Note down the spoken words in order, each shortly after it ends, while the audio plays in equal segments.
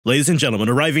Ladies and gentlemen,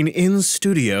 arriving in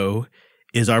studio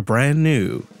is our brand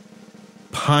new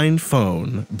Pine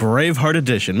Phone Braveheart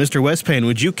Edition. Mr. Wes Payne,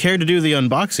 would you care to do the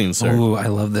unboxing, sir? Ooh, I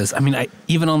love this. I mean,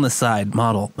 even on the side,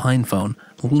 model, Pine Phone,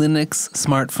 Linux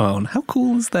smartphone. How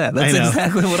cool is that? That's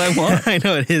exactly what I want. I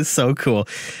know, it is so cool.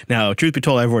 Now, truth be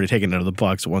told, I've already taken it out of the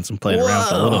box once and played around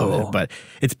with it a little bit, but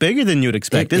it's bigger than you would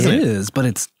expect, isn't it? It is,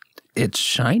 but it's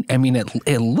shiny. I mean,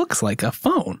 it looks like a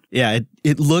phone. Yeah,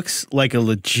 it looks like a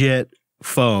legit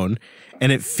phone,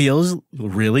 and it feels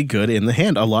really good in the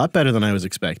hand. A lot better than I was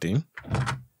expecting.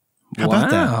 How about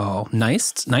that?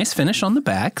 Nice finish on the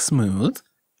back, smooth.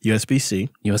 USB-C.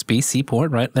 USB-C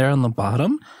port right there on the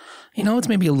bottom. You know, it's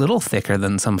maybe a little thicker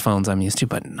than some phones I'm used to,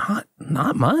 but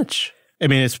not much. I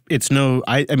mean, it's no.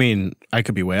 I mean, I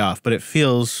could be way off, but it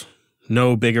feels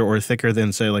no bigger or thicker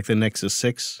than, say, like the Nexus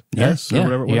 6. Yes, or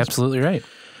whatever it was. You're absolutely right.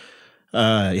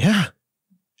 Yeah.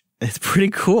 It's pretty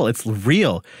cool. It's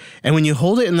real. And when you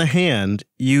hold it in the hand,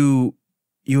 you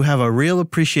have a real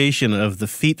appreciation of the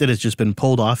feat that has just been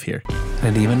pulled off here.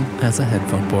 And it even has a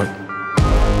headphone port.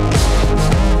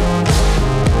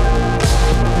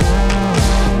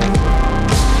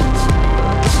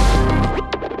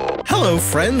 Hello,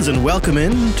 friends, and welcome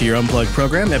in to your Unplugged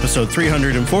program, episode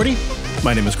 340.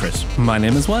 My name is Chris. My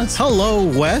name is Wes. Hello,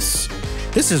 Wes.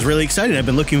 This is really exciting. I've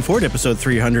been looking forward to episode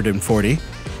 340.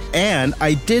 And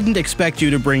I didn't expect you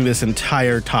to bring this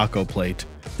entire taco plate.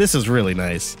 This is really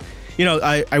nice. You know,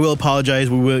 I will apologize.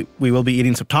 We will be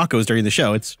eating some tacos during the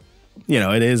show. It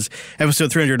is episode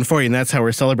 340, and that's how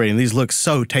we're celebrating. These look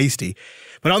so tasty.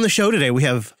 But on the show today, we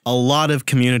have a lot of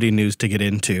community news to get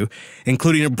into,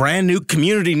 including a brand new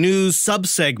community news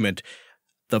subsegment,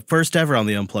 the first ever on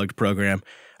the Unplugged program.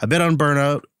 A bit on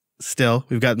burnout still.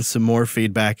 We've gotten some more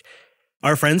feedback.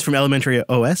 Our friends from Elementary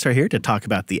OS are here to talk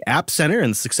about the App Center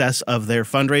and the success of their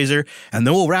fundraiser, and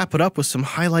then we'll wrap it up with some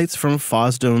highlights from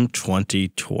FOSDEM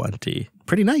 2020.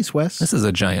 Pretty nice, Wes. This is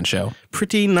a giant show.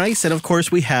 Pretty nice, and of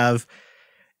course we have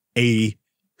a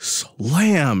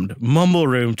slammed mumble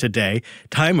room today.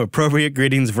 Time-appropriate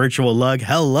greetings, virtual lug.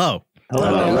 Hello.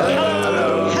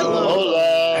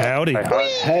 Howdy.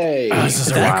 Hey. This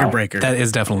is a record breaker. That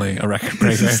is definitely a record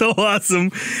breaker. This is so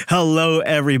awesome. Hello,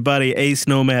 everybody. Ace,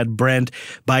 Nomad, Brent,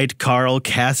 Bite, Carl,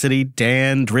 Cassidy,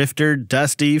 Dan, Drifter,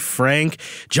 Dusty, Frank,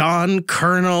 John,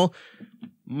 Colonel,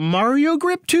 Mario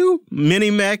Grip 2,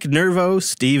 Minimech, Nervo,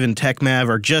 Steve, and TechMav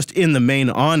are just in the main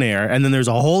on-air. And then there's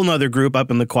a whole nother group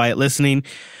up in the quiet listening.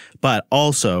 But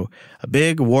also, a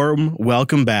big, warm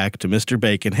welcome back to Mr.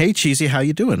 Bacon. Hey, Cheesy, how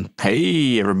you doing?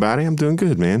 Hey, everybody. I'm doing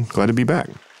good, man. Glad to be back.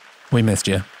 We missed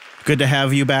you. Good to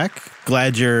have you back.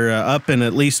 Glad you're up and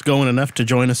at least going enough to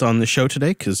join us on the show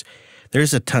today, because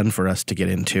there's a ton for us to get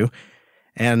into.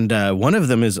 And one of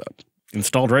them is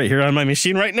installed right here on my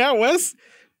machine right now, Wes.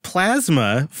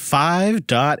 Plasma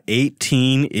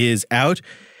 5.18 is out.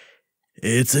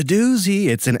 It's a doozy.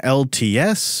 It's an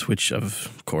LTS, which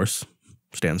of course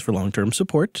stands for long-term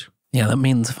support. Yeah, that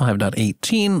means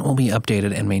 5.18 will be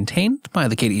updated and maintained by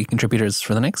the KDE contributors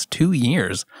for the next 2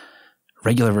 years.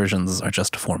 Regular versions are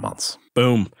just 4 months.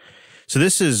 Boom. So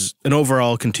this is an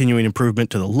overall continuing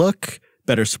improvement to the look,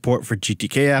 better support for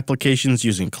GTK applications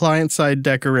using client-side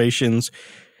decorations,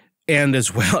 and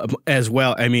as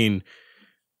well, I mean,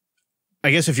 I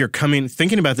guess if you're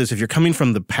thinking about this, if you're coming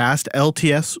from the past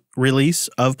LTS release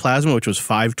of Plasma, which was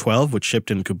 5.12, which shipped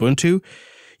in Kubuntu,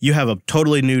 you have a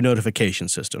totally new notification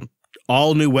system,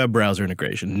 all new web browser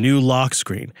integration, new lock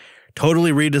screen,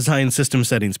 totally redesigned system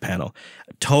settings panel,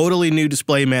 totally new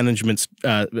display management,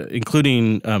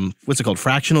 including,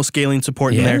 fractional scaling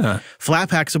support in there,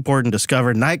 Flatpak support and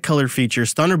Discover, night color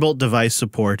features, Thunderbolt device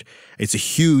support. It's a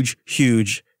huge,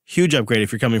 huge, huge upgrade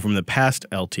if you're coming from the past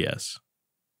LTS.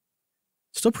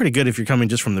 Still pretty good if you're coming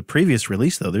just from the previous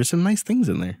release, though. There's some nice things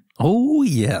in there. Oh,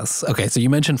 yes. Okay, so you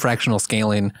mentioned fractional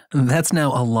scaling. That's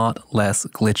now a lot less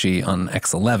glitchy on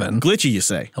X11. Glitchy, you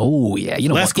say? Oh, yeah. You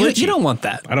don't want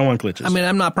that. I don't want glitches. I mean,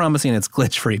 I'm not promising it's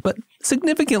glitch-free, but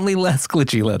significantly less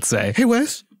glitchy, let's say. Hey,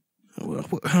 Wes.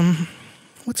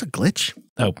 What's a glitch?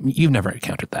 Oh, you've never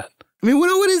encountered that. I mean,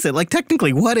 what is it? Like,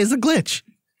 technically, what is a glitch?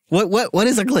 What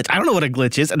is a glitch? I don't know what a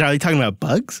glitch is. And are they talking about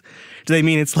bugs? Do they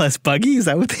mean it's less buggy? Is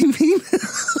that what they mean?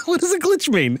 What does a glitch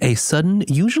mean? A sudden,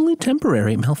 usually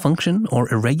temporary malfunction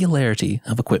or irregularity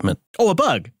of equipment. Oh, a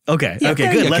bug. Okay. Yeah,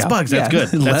 okay, good. Less bugs. That's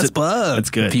good. Less bugs. That's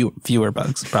good. Fewer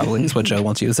bugs, probably, is what Joe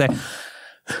wants you to say.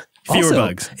 Fewer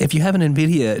bugs. If you have an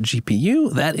NVIDIA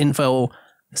GPU, that info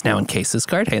is now in Cases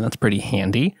card. Hey, that's pretty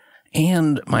handy.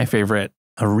 And my favorite,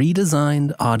 a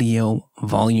redesigned audio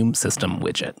volume system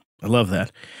widget. I love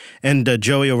that. And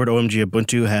Joey over at OMG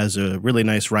Ubuntu has a really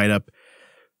nice write-up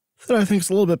that I think is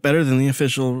a little bit better than the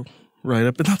official right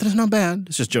up. Not that it's not bad.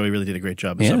 It's just Joey really did a great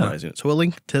job of summarizing it. So we'll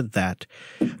link to that.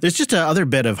 There's just another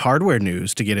bit of hardware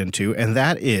news to get into, and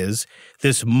that is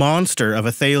this monster of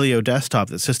a Thelio desktop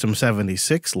that System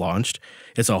 76 launched.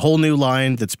 It's a whole new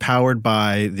line that's powered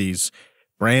by these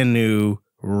brand new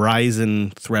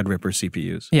Ryzen Threadripper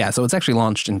CPUs. Yeah, so it's actually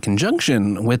launched in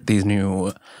conjunction with these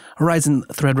new Ryzen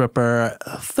Threadripper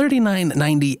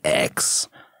 3990X.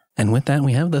 And with that,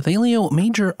 we have the Thelio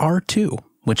Major R2,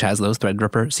 which has those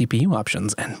Threadripper CPU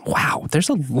options. And wow, there's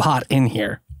a lot in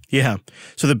here. Yeah.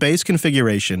 So the base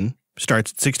configuration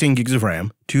starts at 16 gigs of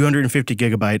RAM, 250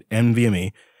 gigabyte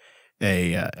NVMe,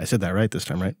 I said that right this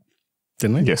time, right?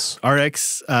 Didn't I? Yes.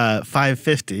 RX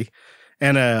 550,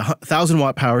 and a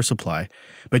 1,000-watt power supply.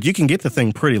 But you can get the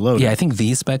thing pretty loaded. Yeah, I think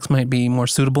these specs might be more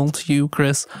suitable to you,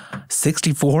 Chris.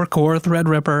 64-core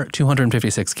Threadripper,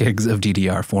 256 gigs of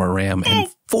DDR4 RAM, and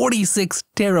 46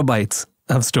 terabytes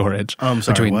of storage. I'm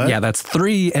sorry, what? Yeah, that's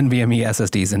 3 NVMe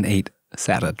SSDs and 8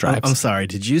 SATA drives. I'm sorry,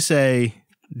 did you say,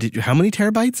 how many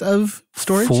terabytes of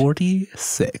storage?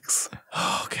 46.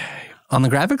 Okay. On the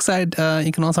graphics side,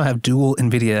 you can also have dual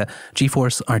NVIDIA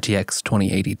GeForce RTX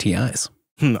 2080 Ti's.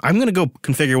 I'm going to go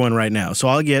configure one right now. So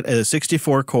I'll get a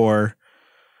 64-core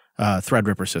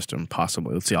Threadripper system,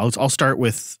 possibly. Let's see. I'll start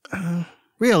with,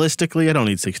 realistically, I don't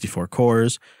need 64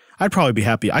 cores. I'd probably be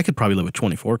happy. I could probably live with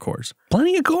 24 cores.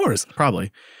 Plenty of cores.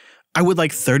 Probably. I would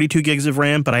like 32 gigs of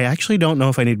RAM, but I actually don't know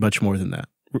if I need much more than that.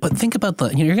 But think about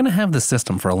you're going to have this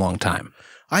system for a long time.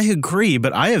 I agree,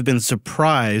 but I have been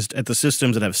surprised at the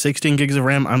systems that have 16 gigs of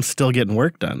RAM. I'm still getting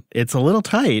work done. It's a little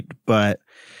tight,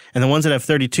 and the ones that have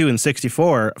 32 and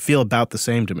 64 feel about the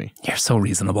same to me. You're so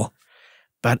reasonable.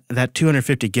 But that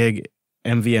 250 gig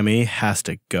NVMe has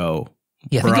to go.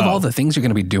 Yeah, think of all the things you're going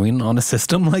to be doing on a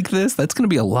system like this. That's going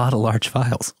to be a lot of large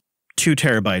files. 2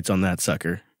 terabytes on that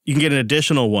sucker. You can get an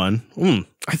additional one.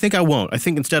 I think I won't. I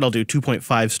think instead I'll do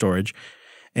 2.5 storage.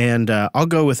 And I'll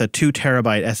go with a 2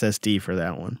 terabyte SSD for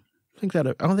that one.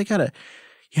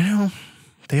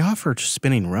 They offer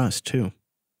spinning Rust too.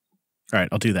 All right,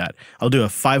 I'll do that. I'll do a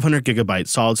 500 gigabyte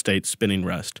solid state spinning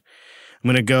Rust. I'm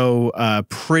going to go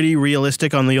pretty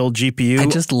realistic on the old GPU. I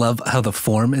just love how the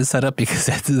form is set up because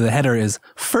the header is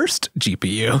first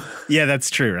GPU. Yeah, that's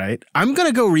true, right? I'm going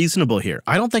to go reasonable here.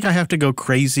 I don't think I have to go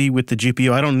crazy with the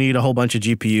GPU. I don't need a whole bunch of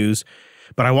GPUs,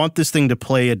 but I want this thing to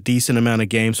play a decent amount of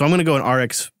games. So I'm going to go an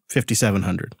RX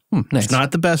 5700. Nice. It's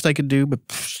not the best I could do, but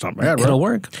it's not bad. It'll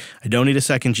work. I don't need a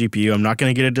second GPU. I'm not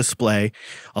going to get a display.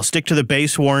 I'll stick to the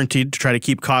base warranty to try to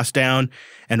keep costs down.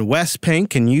 And Wes Pink,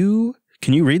 can you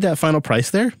read that final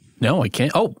price there? No, I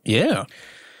can't. Oh, yeah.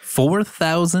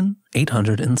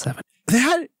 $4,807.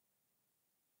 That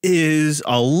is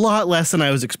a lot less than I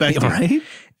was expecting. Right?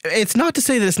 It's not to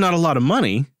say that it's not a lot of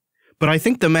money, but I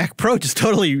think the Mac Pro just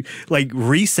totally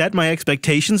reset my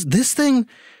expectations. This thing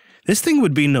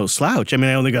would be no slouch. I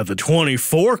mean, I only got the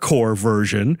 24-core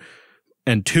version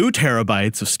and 2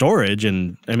 terabytes of storage,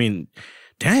 and I mean,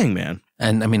 dang, man.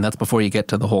 And I mean, that's before you get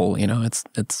to the whole,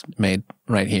 it's made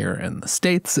right here in the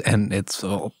States, and it's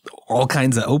all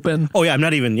kinds of open. Oh yeah, I'm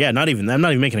not even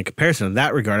making a comparison in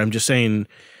that regard. I'm just saying,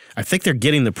 I think they're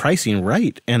getting the pricing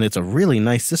right, and it's a really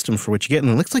nice system for what you get.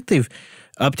 And it looks like they've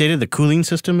updated the cooling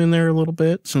system in there a little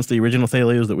bit since the original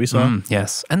Thelios that we saw.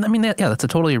 Yes. And I mean, that's a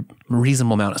totally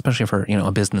reasonable amount, especially for,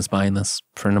 a business buying this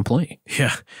for an employee.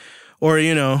 Yeah. Or,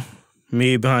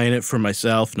 me buying it for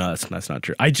myself. No, that's not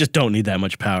true. I just don't need that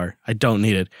much power. I don't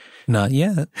need it. Not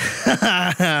yet.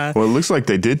 Well, it looks like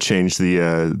they did change the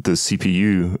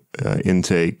CPU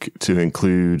intake to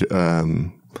include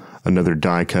another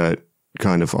die cut,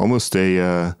 kind of almost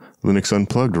a Linux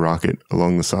Unplugged rocket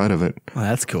along the side of it. Oh,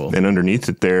 that's cool. And underneath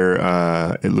it there,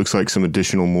 it looks like some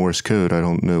additional Morse code. I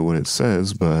don't know what it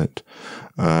says, but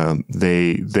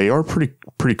they are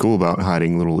pretty cool about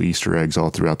hiding little Easter eggs all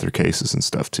throughout their cases and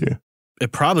stuff too.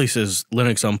 It probably says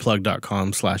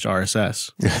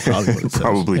linuxunplugged.com/RSS.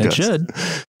 Probably does. It should.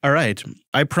 All right.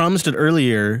 I promised it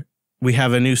earlier. We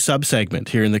have a new subsegment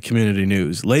here in the community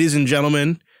news. Ladies and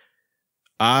gentlemen,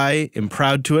 I am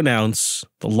proud to announce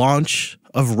the launch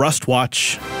of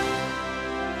RustWatch.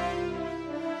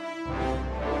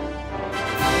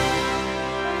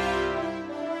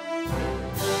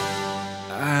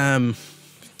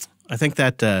 I think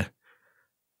that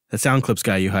sound clips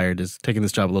guy you hired is taking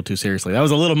this job a little too seriously. That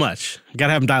was a little much. You got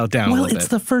to have him dial it down a little bit. Well, it's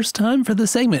the first time for the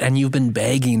segment, and you've been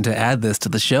begging to add this to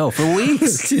the show for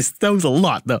weeks. That was a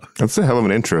lot, though. That's a hell of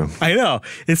an intro. I know.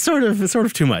 It's sort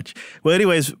of too much. Well,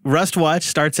 anyways, RustWatch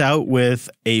starts out with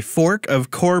a fork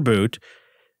of core boot.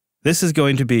 This is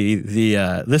going to be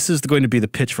the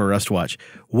pitch for RustWatch.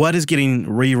 What is getting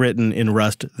rewritten in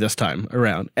Rust this time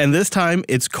around? And this time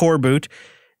it's core boot.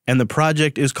 and the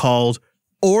project is called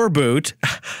Orboot.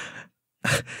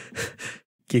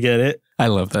 You get it? I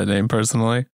love that name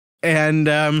personally. And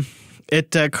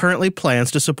it currently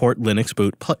plans to support Linux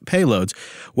boot payloads.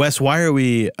 Wes, why are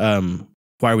we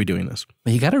doing this?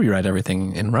 You got to rewrite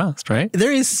everything in Rust, right?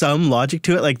 There is some logic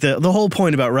to it. Like the whole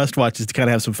point about RustWatch is to kind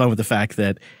of have some fun with the fact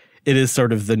that it is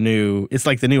sort of it's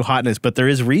like the new hotness, but there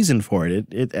is reason for it.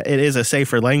 It is a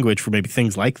safer language for maybe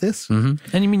things like this.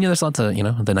 Mm-hmm. And you mean there's lots of,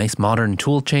 the nice modern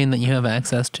tool chain that you have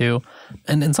access to.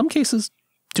 And in some cases,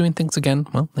 doing things again,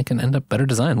 well, they can end up better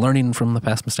design, learning from the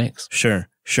past mistakes. Sure.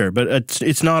 But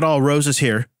it's not all roses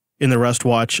here in the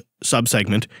RustWatch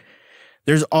subsegment.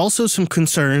 There's also some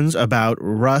concerns about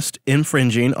Rust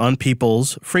infringing on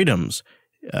people's freedoms.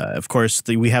 Of course,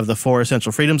 we have the 4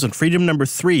 essential freedoms, and freedom number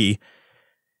 3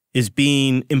 is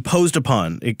being imposed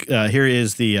upon. Here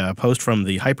is the post from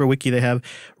the hyperwiki they have.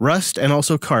 Rust and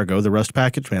also Cargo, the Rust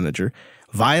package manager,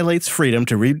 violates freedom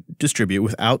to redistribute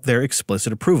without their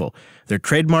explicit approval. Their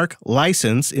trademark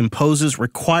license imposes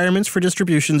requirements for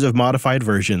distributions of modified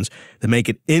versions that make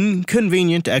it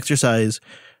inconvenient to exercise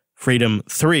freedom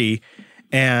 3.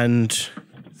 And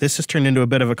this has turned into a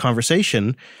bit of a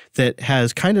conversation that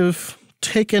has kind of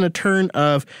taken a turn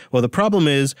of, well, the problem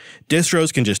is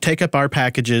distros can just take up our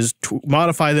packages,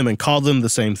 modify them, and call them the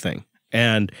same thing.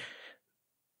 And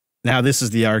now this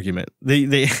is the argument. The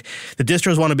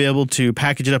distros want to be able to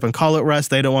package it up and call it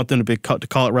Rust. They don't want them to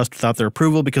call it Rust without their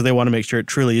approval because they want to make sure it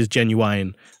truly is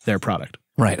genuine their product.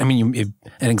 Right. I mean,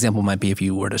 an example might be if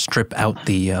you were to strip out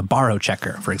the borrow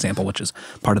checker, for example, which is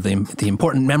part of the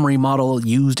important memory model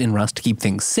used in Rust to keep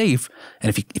things safe. And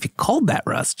if you called that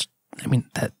Rust, I mean,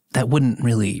 that wouldn't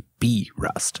really be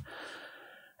Rust.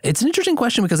 It's an interesting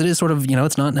question because it is sort of,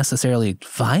 it's not necessarily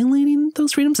violating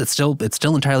those freedoms. It's still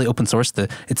entirely open source.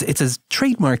 It's a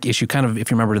trademark issue, kind of,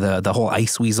 if you remember the whole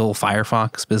Iceweasel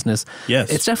Firefox business. Yes.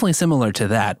 It's definitely similar to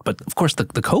that. But of course, the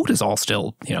code is all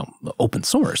still, open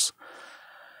source.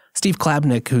 Steve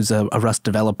Klabnik, who's a Rust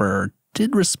developer,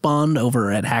 did respond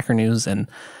over at Hacker News and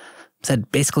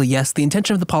said basically, yes, the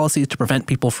intention of the policy is to prevent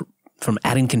people from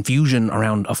adding confusion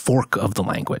around a fork of the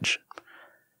language.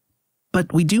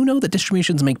 But we do know that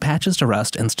distributions make patches to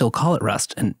Rust and still call it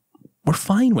Rust, and we're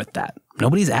fine with that.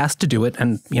 Nobody's asked to do it,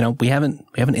 and we haven't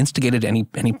instigated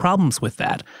any problems with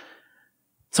that.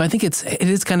 So I think it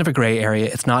is kind of a gray area.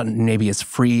 It's not maybe as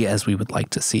free as we would like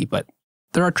to see, but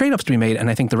there are trade-offs to be made, and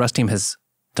I think the Rust team has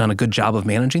done a good job of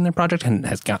managing their project and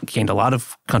has gained a lot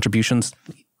of contributions,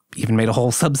 even made a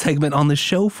whole subsegment on the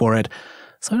show for it.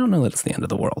 So I don't know that it's the end of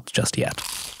the world just yet.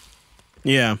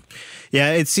 Yeah,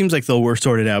 it seems like they'll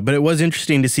sort it out. But it was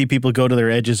interesting to see people go to their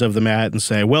edges of the mat and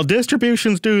say, well,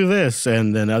 distributions do this.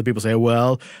 And then other people say,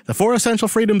 well, the 4 essential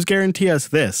freedoms guarantee us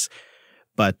this.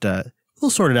 But we'll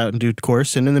sort it out in due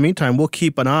course. And in the meantime, we'll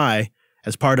keep an eye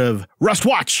as part of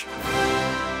RustWatch.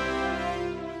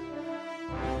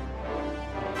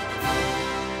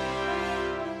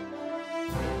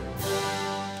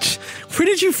 Where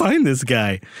did you find this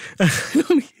guy?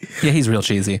 Yeah, he's real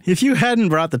cheesy. If you hadn't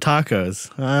brought the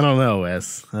tacos, I don't know,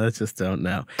 Wes. I just don't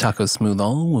know. Tacos smooth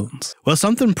all wounds. Well,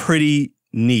 something pretty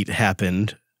neat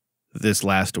happened this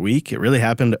last week. It really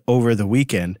happened over the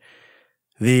weekend.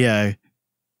 The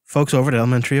folks over at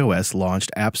Elementary OS launched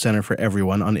AppCenter For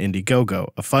Everyone on Indiegogo,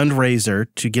 a fundraiser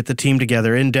to get the team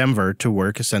together in Denver to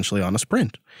work essentially on a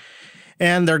sprint.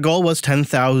 And their goal was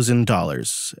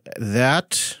 $10,000.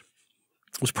 That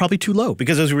was probably too low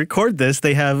because as we record this,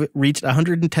 they have reached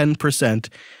 110%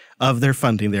 of their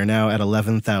funding. They're now at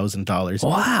 $11,000.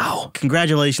 Wow.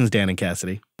 Congratulations, Dan and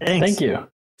Cassidy. Thanks. Thank you.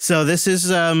 So this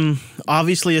is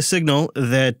obviously a signal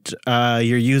that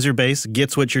your user base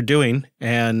gets what you're doing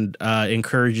and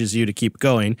encourages you to keep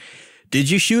going. Did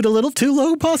you shoot a little too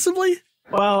low, possibly?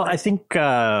 Well, I think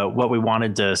what we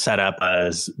wanted to set up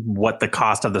is what the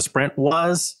cost of the sprint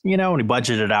was, and we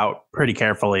budgeted out pretty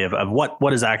carefully of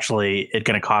what is actually it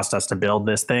going to cost us to build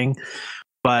this thing.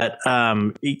 But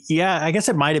I guess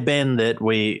it might have been that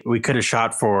we could have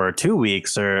shot for 2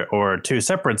 weeks or 2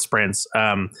 separate sprints.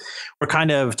 We're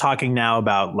kind of talking now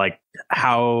about like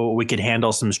how we could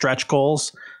handle some stretch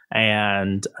goals,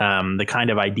 and the kind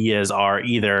of ideas are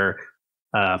either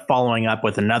following up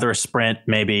with another sprint,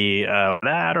 maybe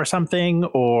that or something,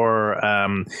 or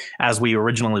as we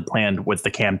originally planned with the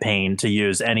campaign, to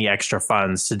use any extra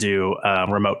funds to do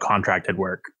remote contracted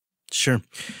work. Sure.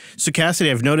 So Cassidy,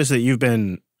 I've noticed that you've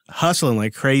been hustling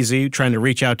like crazy, trying to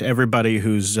reach out to everybody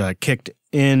who's kicked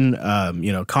in,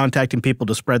 contacting people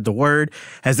to spread the word.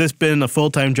 Has this been a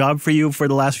full-time job for you for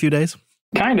the last few days?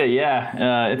 Kinda,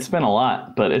 yeah. It's been a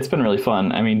lot, but it's been really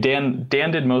fun. I mean, Dan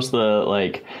did most of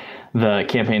the the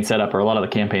campaign setup, or a lot of the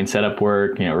campaign setup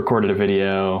work, recorded a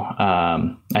video.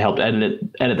 I helped edit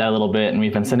that a little bit, and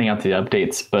we've been sending out the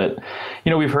updates. But,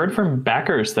 we've heard from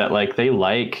backers that they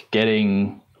like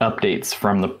getting updates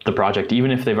from the project, even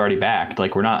if they've already backed.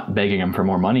 We're not begging them for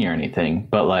more money or anything,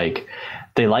 but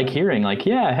they like hearing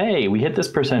yeah, hey, we hit this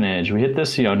percentage, we hit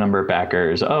this, number of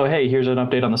backers. Oh, hey, here's an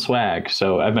update on the swag.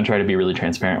 So I've been trying to be really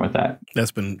transparent with that.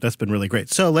 That's been really great.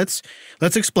 So let's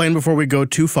explain before we go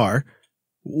too far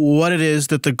what it is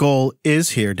that the goal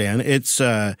is here, Dan. It's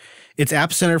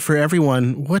AppCenter for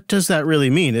Everyone. What does that really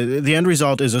mean? The end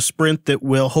result is a sprint that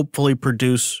will hopefully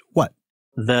produce what?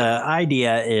 The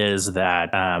idea is that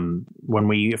when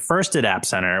we first did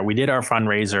AppCenter, we did our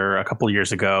fundraiser a couple of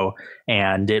years ago,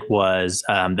 and it was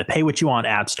the Pay What You Want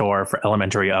app store for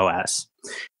elementary OS.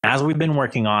 As we've been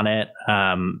working on it,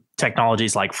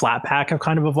 technologies like Flatpak have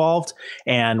kind of evolved,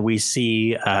 and we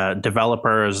see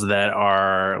developers that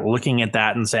are looking at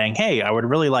that and saying, hey, I would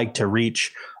really like to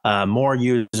reach more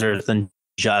users than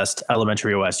just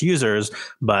elementary OS users,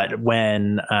 but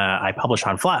when I publish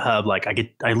on FlatHub,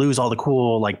 I lose all the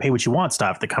cool Pay What You Want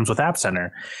stuff that comes with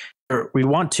AppCenter. We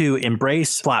want to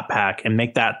embrace Flatpak and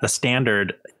make that the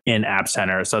standard in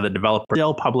AppCenter, so the developers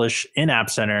still publish in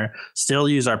AppCenter, still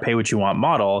use our Pay What You Want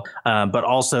model, but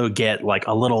also get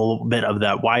a little bit of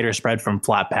that wider spread from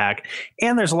Flatpak.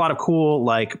 And there's a lot of cool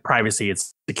privacy and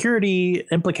security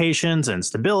implications and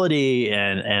stability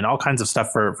and all kinds of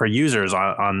stuff for users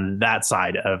on that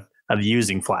side of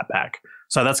using Flatpak.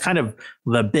 So that's kind of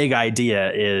the big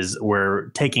idea, is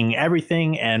we're taking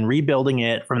everything and rebuilding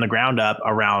it from the ground up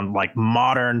around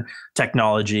modern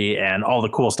technology and all the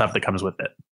cool stuff that comes with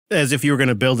it. As if you were going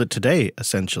to build it today,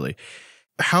 essentially.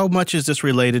 How much is this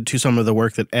related to some of the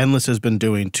work that Endless has been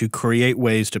doing to create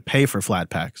ways to pay for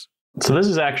Flatpaks? So this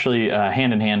is actually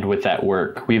hand in hand with that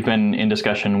work. We've been in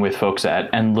discussion with folks at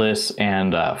Endless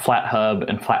and FlatHub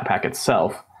and Flatpak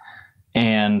itself.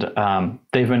 And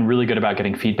they've been really good about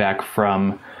getting feedback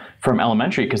from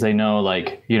elementary, because they know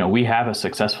we have a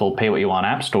successful Pay What You Want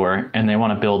app store, and they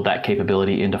want to build that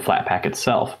capability into Flatpak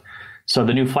itself. So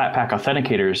the new Flatpak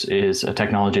authenticators is a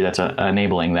technology that's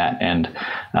enabling that, and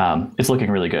it's looking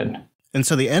really good. And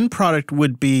so the end product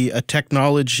would be a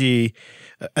technology,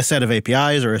 a set of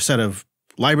APIs or a set of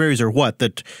libraries or what,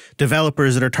 that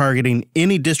developers that are targeting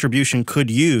any distribution could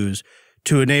use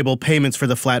to enable payments for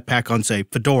the Flatpak on, say,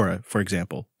 Fedora, for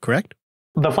example, correct?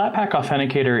 The Flatpak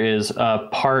authenticator is a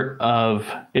part of,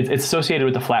 it's associated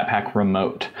with the Flatpak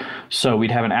remote. So we'd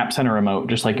have an AppCenter remote,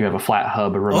 just like you have a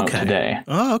FlatHub remote today.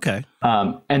 Oh, okay.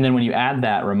 And then when you add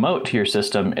that remote to your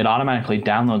system, it automatically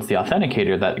downloads the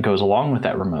authenticator that goes along with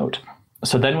that remote.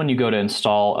 So then when you go to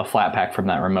install a Flatpak from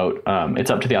that remote,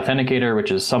 it's up to the authenticator,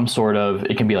 which is some sort of,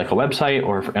 it can be like a website,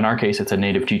 or in our case, it's a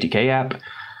native GTK app.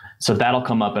 So that'll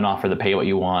come up and offer the Pay What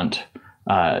You Want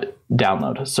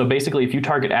download. So basically, if you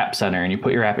target AppCenter and you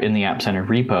put your app in the AppCenter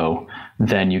repo,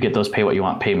 then you get those Pay What You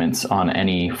Want payments on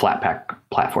any Flatpak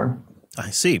platform.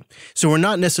 I see. So we're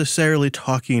not necessarily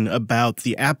talking about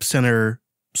the AppCenter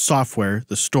software,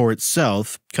 the store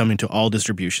itself, coming to all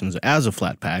distributions as a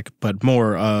Flatpak, but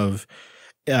more of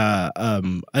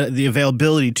the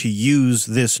availability to use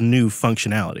this new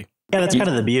functionality. Yeah, that's kind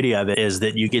of the beauty of it, is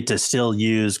that you get to still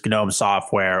use GNOME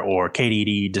software or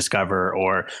KDE Discover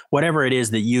or whatever it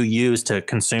is that you use to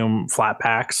consume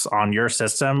Flatpaks on your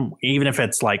system. Even if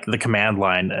it's the command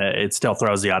line, it still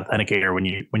throws the authenticator when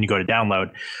you go to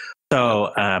download.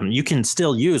 So you can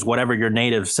still use whatever your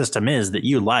native system is that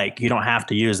you like. You don't have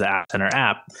to use the AppCenter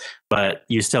app, but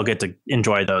you still get to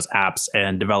enjoy those apps,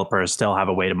 and developers still have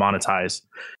a way to monetize.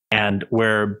 And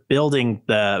we're building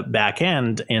the back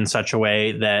end in such a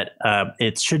way that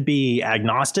it should be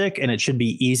agnostic, and it should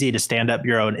be easy to stand up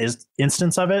your own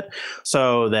instance of it,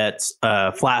 so that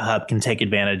FlatHub can take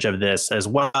advantage of this as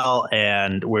well.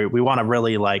 And we want to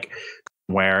really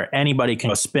where anybody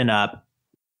can spin up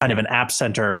kind of an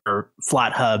AppCenter or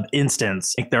FlatHub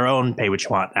instance, like their own Pay What You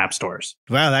Want app stores.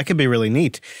 Wow, that could be really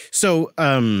neat. So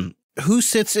who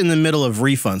sits in the middle of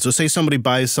refunds? So say somebody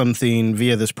buys something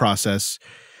via this process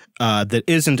that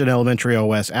isn't an elementary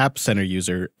OS AppCenter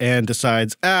user and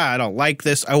decides, I don't like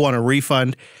this, I want a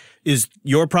refund. Is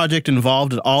your project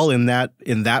involved at all in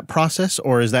that process,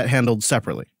 or is that handled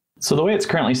separately? So the way it's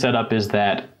currently set up is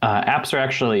that apps are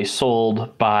actually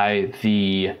sold by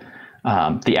the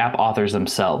app authors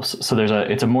themselves. So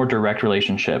it's a more direct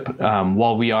relationship.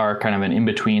 While we are kind of an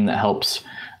in-between that helps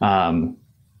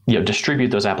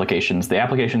distribute those applications, the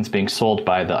application's being sold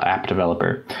by the app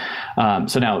developer.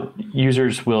 So now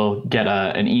users will get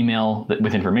an email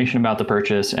with information about the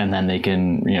purchase, and then they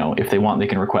can, if they want, they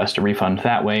can request a refund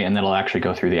that way, and that'll actually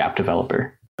go through the app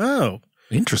developer. Oh,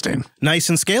 Interesting. Nice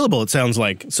and scalable, it sounds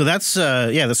like. So that's,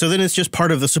 so then it's just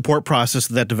part of the support process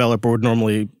that developer would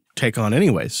normally take on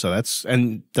anyways. So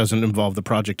and doesn't involve the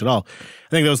project at all. I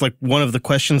think that was like one of the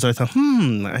questions I thought,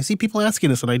 I see people asking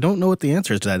this and I don't know what the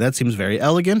answer is to that. That seems very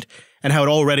elegant and how it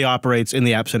already operates in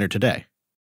the App Center today.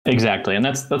 Exactly. And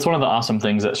that's one of the awesome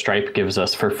things that Stripe gives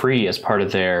us for free as part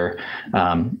of their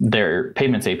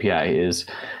payments API is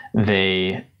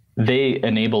they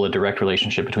enable a direct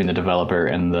relationship between the developer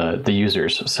and the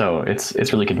users. So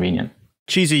it's really convenient.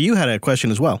 Cheesy, you had a question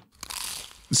as well.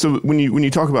 So when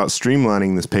you talk about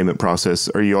streamlining this payment process,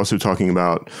 are you also talking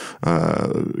about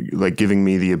like giving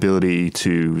me the ability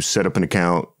to set up an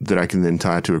account that I can then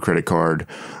tie to a credit card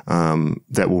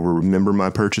that will remember my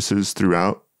purchases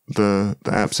throughout the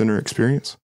App Center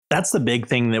experience? That's the big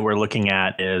thing that we're looking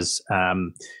at is,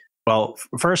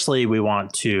 firstly, we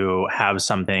want to have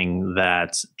something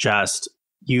that's just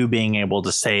you being able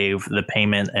to save the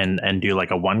payment and do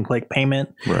like a one-click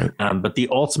payment. Right. But the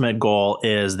ultimate goal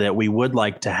is that we would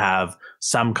like to have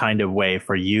some kind of way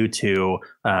for you to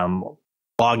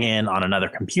log in on another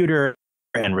computer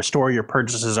and restore your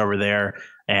purchases over there.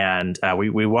 And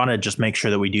we want to just make sure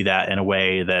that we do that in a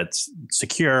way that's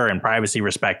secure and privacy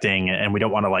respecting, and we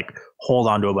don't want to like hold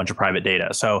on to a bunch of private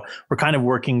data. So we're kind of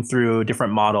working through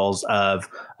different models of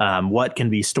what can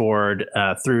be stored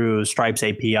through Stripe's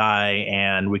API,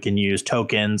 and we can use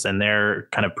tokens and their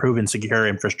kind of proven secure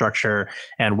infrastructure,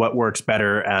 and what works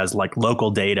better as like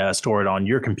local data stored on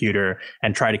your computer,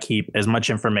 and try to keep as much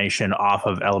information off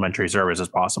of elementary servers as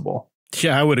possible.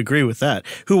 Yeah, I would agree with that.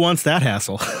 Who wants that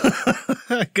hassle?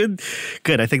 Good.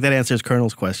 I think that answers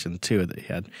Colonel's question too that he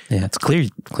had. Yeah, it's clear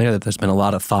that there's been a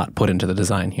lot of thought put into the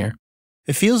design here.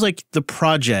 It feels like the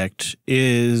project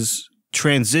is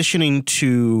transitioning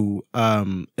to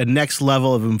a next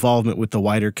level of involvement with the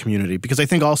wider community. Because I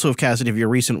think also, Cassidy, of your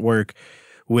recent work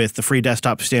with the free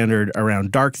desktop standard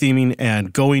around dark theming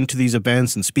and going to these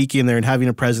events and speaking there and having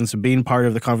a presence and being part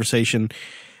of the conversation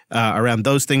around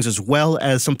those things, as well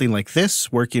as something like this,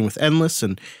 working with Endless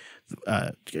and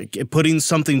putting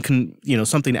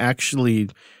something actually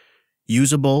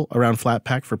usable around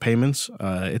Flatpak for payments.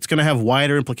 It's going to have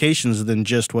wider implications than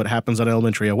just what happens on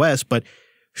elementary OS, but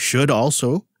should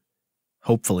also,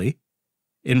 hopefully,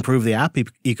 improve the app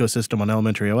ecosystem on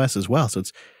elementary OS as well. So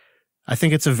I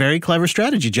think it's a very clever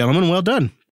strategy, gentlemen. Well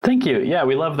done. Thank you. Yeah,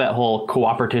 we love that whole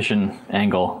coopertition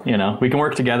angle. You know, we can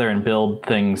work together and build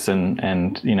things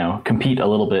and compete a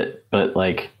little bit, but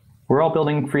like we're all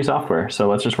building free software, so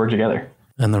let's just work together.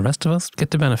 And the rest of us get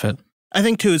to benefit. I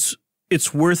think too,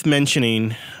 it's worth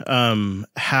mentioning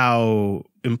how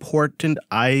important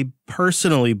I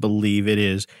personally believe it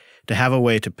is to have a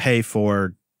way to pay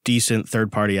for decent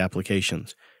third-party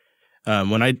applications.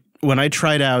 When I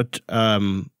tried out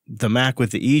the Mac with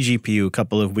the eGPU a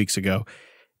couple of weeks ago,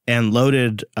 and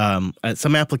loaded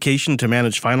some application to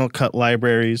manage Final Cut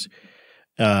libraries,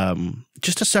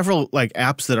 just to several like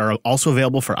apps that are also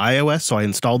available for iOS. So I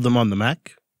installed them on the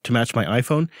Mac to match my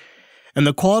iPhone. And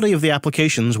the quality of the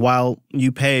applications, while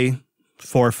you pay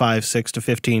 $4, $5, $6 to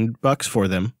 $15 for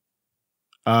them,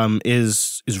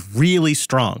 is really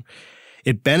strong.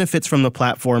 It benefits from the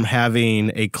platform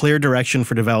having a clear direction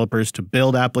for developers to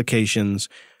build applications,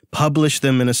 publish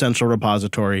them in a central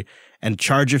repository, and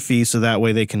charge a fee so that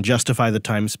way they can justify the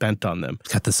time spent on them.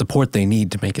 It's got the support they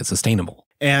need to make it sustainable.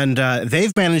 And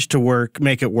they've managed to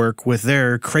make it work with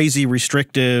their crazy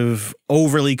restrictive,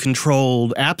 overly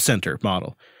controlled App Center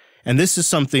model. And this is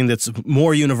something that's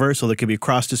more universal, that could be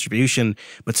cross-distribution,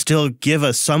 but still give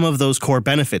us some of those core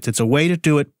benefits. It's a way to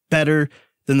do it better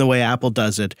than the way Apple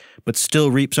does it, but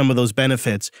still reap some of those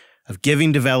benefits of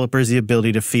giving developers the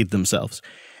ability to feed themselves.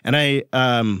 And I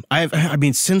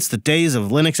mean, since the days of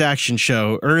Linux Action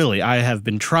Show early, I have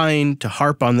been trying to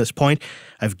harp on this point.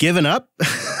 I've given up.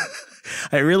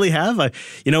 I really have. When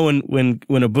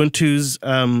Ubuntu's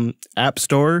App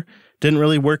Store didn't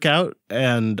really work out,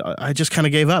 and I just kind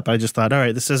of gave up. I just thought, all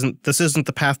right, this isn't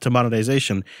the path to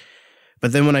monetization.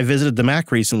 But then when I visited the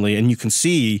Mac recently, and you can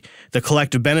see the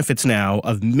collective benefits now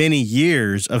of many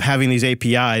years of having these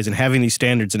APIs and having these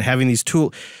standards and having these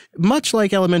tools, much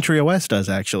like elementary OS does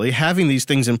actually, having these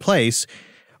things in place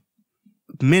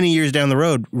many years down the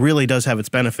road really does have its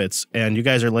benefits. And you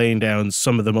guys are laying down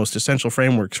some of the most essential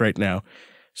frameworks right now.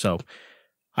 So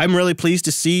I'm really pleased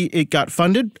to see it got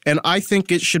funded, and I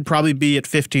think it should probably be at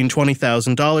 $15,000,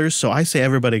 $20,000. So I say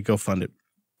everybody go fund it.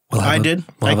 We'll have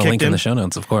We'll have a link in the show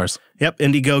notes, of course. Yep,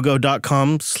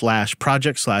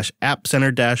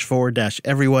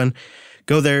 Indiegogo.com/project/AppCenter-for-everyone.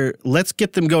 Go there. Let's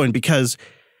get them going, because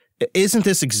isn't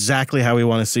this exactly how we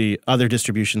want to see other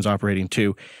distributions operating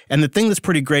too? And the thing that's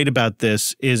pretty great about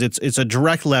this is it's a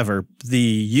direct lever. The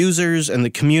users and the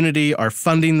community are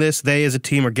funding this. They as a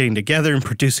team are getting together and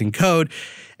producing code.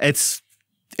 It's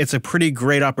a pretty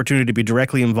great opportunity to be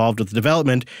directly involved with the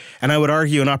development. And I would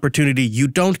argue an opportunity you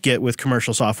don't get with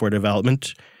commercial software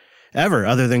development ever,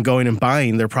 other than going and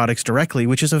buying their products directly,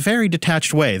 which is a very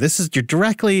detached way. You're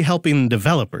directly helping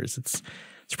developers. It's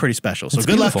pretty special. So It's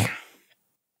good beautiful. luck.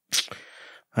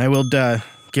 I will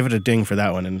give it a ding for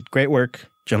that one. And great work,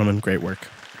 gentlemen. Great work.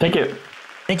 Thank you.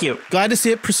 Thank you. Glad to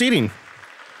see it proceeding.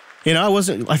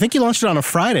 I think you launched it on a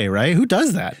Friday, right? Who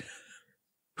does that?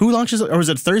 Who launches it? Or was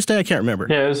it Thursday? I can't remember.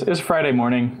 Yeah, it was Friday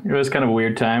morning. It was kind of a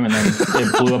weird time, and then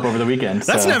it blew up over the weekend.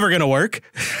 That's never going to work.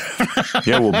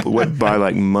 Yeah, well, by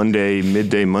like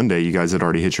midday Monday, you guys had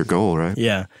already hit your goal, right?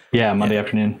 Yeah. Yeah, Monday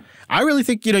afternoon. I really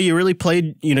think, you really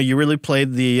played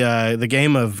the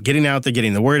game of getting out there,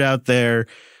 getting the word out there,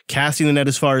 casting the net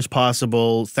as far as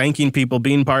possible, thanking people,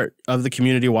 being part of the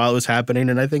community while it was happening,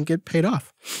 and I think it paid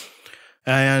off.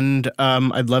 And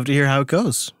I'd love to hear how it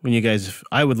goes when you guys.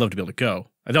 I would love to be able to go.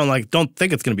 I don't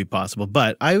think it's going to be possible,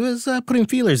 but I was putting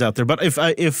feelers out there. But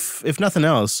if nothing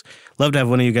else, love to have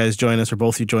one of you guys join us or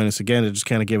both of you join us again to just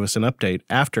kind of give us an update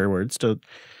afterwards to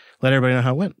let everybody know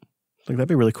how it went. I think that'd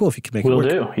be really cool if you could make it work. Will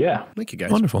do, yeah. Thank you,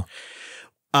 guys. Wonderful.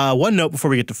 One note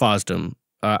before we get to FOSDEM,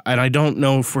 and I don't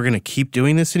know if we're going to keep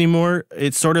doing this anymore.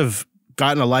 It's sort of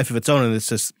gotten a life of its own, and it's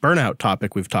this burnout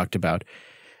topic we've talked about.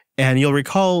 And you'll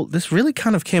recall this really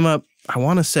kind of came up, I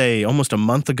want to say, almost a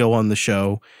month ago on the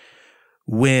show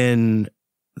it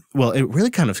really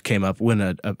kind of came up when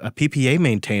a PPA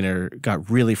maintainer got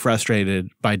really frustrated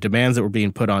by demands that were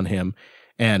being put on him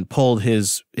and pulled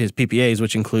his PPAs,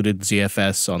 which included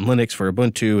ZFS on Linux for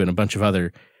Ubuntu and a bunch of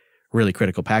other really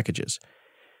critical packages.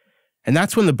 And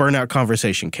that's when the burnout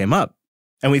conversation came up.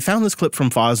 And we found this clip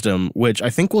from FOSDEM, which I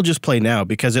think we'll just play now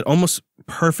because it almost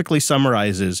perfectly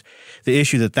summarizes the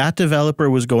issue that developer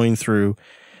was going through,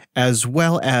 as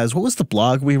well as, what was the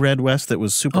blog we read, Wes, that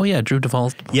was super... Oh, yeah, Drew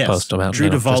Duvall's post about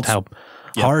just how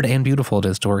hard and beautiful it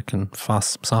is to work in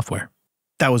FOSS software.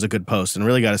 That was a good post and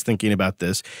really got us thinking about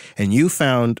this. And you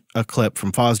found a clip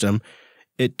from FOSDEM.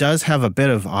 It does have a bit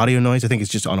of audio noise. I think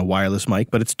it's just on a wireless mic,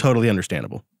 but it's totally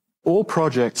understandable. All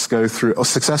projects go through, or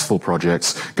successful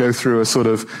projects, go through a sort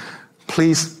of,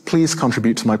 please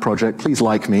contribute to my project, please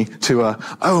like me, to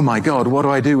a, oh my God, what do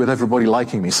I do with everybody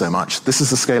liking me so much? This is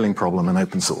the scaling problem in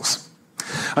open source.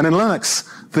 And in Linux,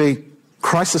 the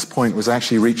crisis point was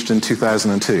actually reached in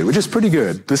 2002, which is pretty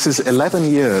good. This is 11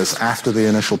 years after the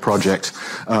initial project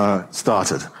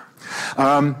started.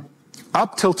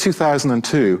 Up till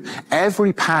 2002,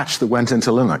 every patch that went into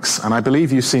Linux, and I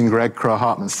believe you've seen Greg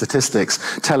Crow-Hartman's statistics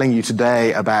telling you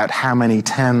today about how many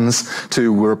tens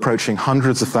to we're approaching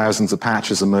hundreds of thousands of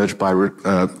patches emerged by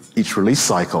each release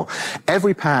cycle.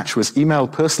 Every patch was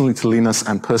emailed personally to Linus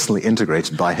and personally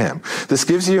integrated by him. This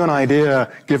gives you an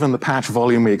idea, given the patch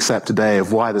volume we accept today,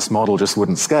 of why this model just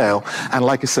wouldn't scale. And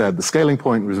like I said, the scaling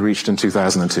point was reached in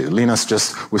 2002. Linus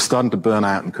just was starting to burn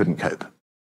out and couldn't cope.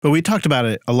 But we talked about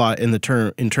it a lot in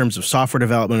terms of software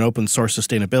development and open source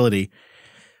sustainability.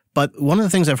 But one of the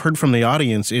things I've heard from the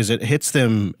audience is it hits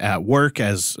them at work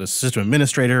as a system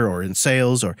administrator or in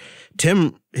sales. Or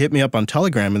Tim hit me up on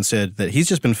Telegram and said that he's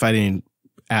just been fighting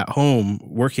at home,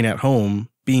 working at home,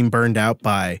 being burned out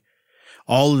by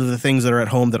all of the things that are at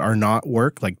home that are not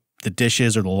work, like the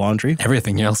dishes or the laundry.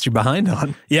 Everything else you're behind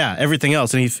on. Yeah, everything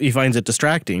else. And he finds it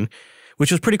distracting. Which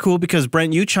was pretty cool because,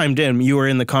 Brent, you chimed in. You were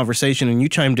in the conversation, and you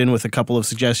chimed in with a couple of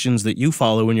suggestions that you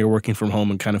follow when you're working from home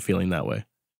and kind of feeling that way.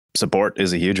 Support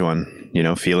is a huge one.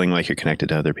 Feeling like you're connected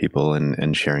to other people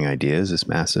and sharing ideas is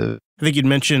massive. I think you'd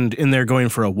mentioned in there going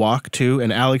for a walk, too.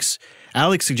 And Alex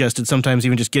suggested sometimes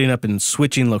even just getting up and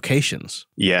switching locations.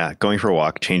 Yeah, going for a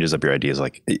walk changes up your ideas.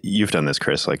 Like, you've done this,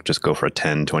 Chris. Like, just go for a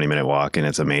 10, 20-minute walk, and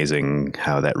it's amazing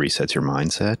how that resets your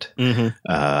mindset. Mm-hmm.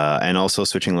 And also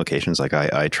switching locations. Like,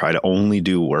 I try to only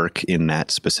do work in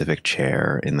that specific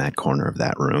chair in that corner of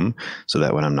that room so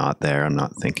that when I'm not there, I'm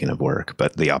not thinking of work.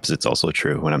 But the opposite's also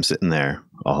true. When I'm sitting there,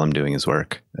 all I'm doing is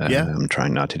work. I'm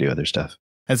trying not to do other stuff.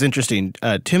 That's interesting.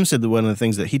 Tim said that one of the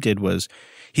things that he did was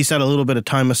he set a little bit of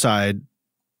time aside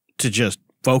to just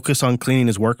focus on cleaning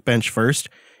his workbench first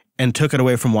and took it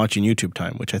away from watching YouTube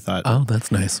time, which I thought, oh,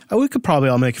 that's nice. We could probably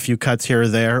all make a few cuts here or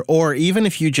there. Or even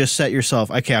if you just set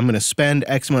yourself, okay, I'm going to spend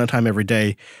X amount of time every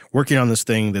day working on this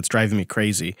thing that's driving me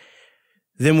crazy.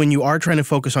 Then when you are trying to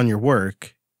focus on your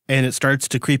work, and it starts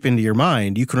to creep into your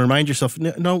mind, you can remind yourself,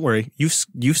 don't worry,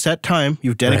 you've set time,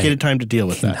 you've dedicated time to deal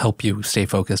with that. It can help you stay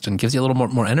focused and gives you a little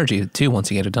more energy too once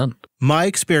you get it done. My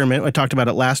experiment, I talked about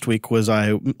it last week, was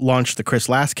I launched the Chris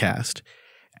Lastcast.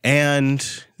 And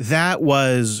that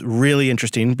was really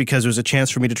interesting because it was a chance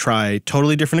for me to try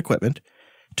totally different equipment,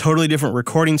 totally different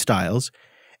recording styles.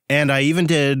 And I even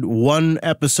did one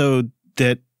episode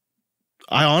that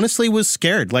I honestly was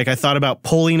scared. Like I thought about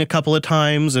polling a couple of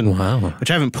times, and which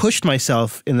I haven't pushed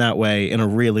myself in that way in a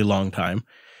really long time.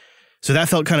 So that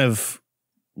felt kind of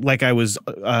like I was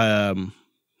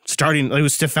starting. It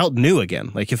felt new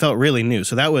again. Like it felt really new.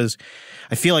 So that was,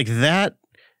 I feel like that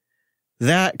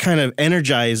kind of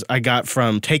energize I got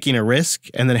from taking a risk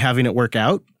and then having it work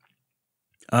out.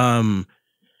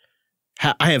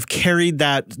 I have carried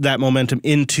that momentum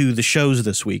into the shows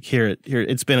this week. Here,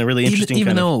 it's been a really interesting.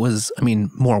 Even though it was,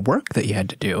 more work that you had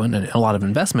to do and a lot of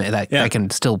investment, that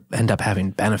can still end up having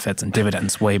benefits and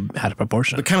dividends way out of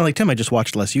proportion. But kind of like Tim, I just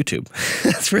watched less YouTube.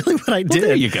 That's really what I did. Well,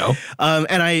 there you go.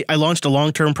 And I launched a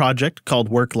long-term project called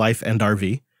Work, Life, and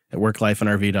RV at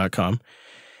worklifeandrv.com.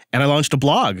 And I launched a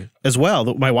blog as well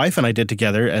that my wife and I did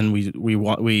together, and we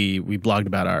blogged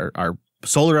about our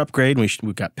solar upgrade. And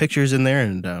we got pictures in there,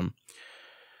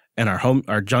 and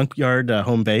our junkyard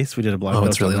home base. We did a blog. Oh,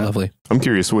 it's really lovely. I'm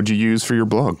curious, what'd you use for your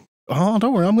blog? Oh,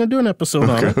 don't worry, I'm going to do an episode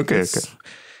on it. Okay.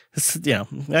 That's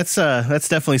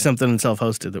definitely something in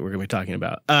self-hosted that we're going to be talking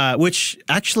about. Which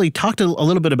actually talked a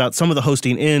little bit about some of the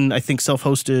hosting in, I think,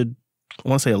 self-hosted. I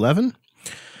want to say 11.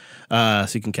 So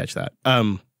you can catch that.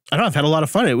 I don't know. I've had a lot of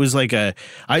fun. It was like it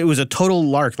was a total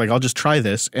lark. Like I'll just try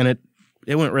this, and it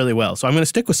went really well. So I'm going to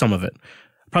stick with some of it.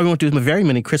 Probably won't do very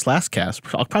many Chris Lastcasts.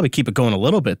 I'll probably keep it going a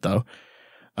little bit though.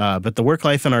 But the Work,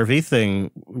 Life, and RV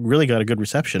thing really got a good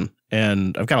reception,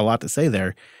 and I've got a lot to say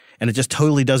there. And it just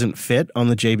totally doesn't fit on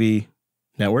the JB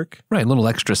network. Right, a little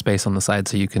extra space on the side,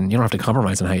 so you don't have to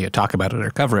compromise on how you talk about it or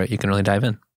cover it. You can really dive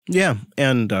in. Yeah,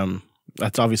 and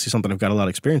that's obviously something I've got a lot of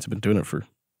experience. I've been doing it for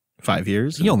 5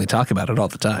 years. You only talk about it all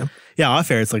the time. Yeah, off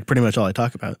air, it's like pretty much all I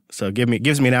talk about. So it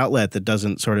gives me an outlet that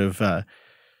doesn't sort of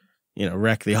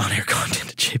wreck the on-air content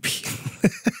at JP.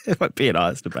 If I'm being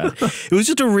honest about it. It was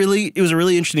a really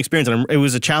interesting experience. And it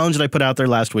was a challenge that I put out there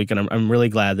last week, and I'm really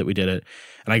glad that we did it.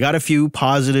 And I got a few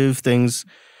positive things.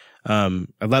 I'd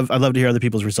love to hear other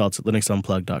people's results at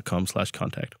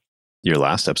linuxunplugged.com/contact. Your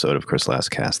last episode of Chris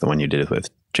Lastcast, the one you did with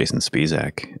Jason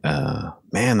Spizak,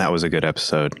 man, that was a good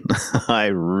episode. I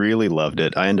really loved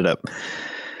it. I ended up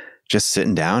just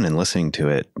sitting down and listening to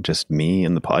it, just me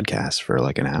and the podcast for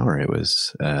like an hour. It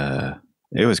was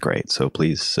great. So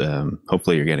please,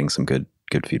 hopefully you're getting some good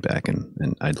feedback,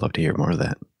 and I'd love to hear more of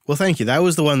that. Well, thank you. That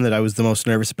was the one that I was the most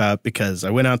nervous about because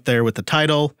I went out there with the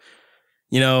title.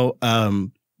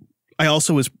 I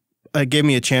also gave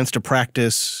me a chance to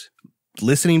practice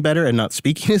listening better and not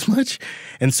speaking as much.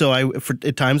 And so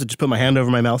at times I just put my hand over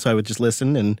my mouth so I would just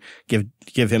listen and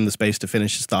give him the space to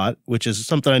finish his thought, which is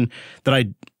something that I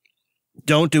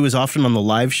don't do as often on the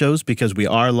live shows because we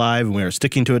are live and we are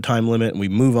sticking to a time limit and we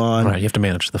move on. Right, you have to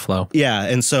manage the flow. Yeah,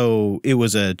 and so it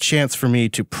was a chance for me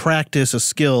to practice a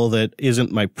skill that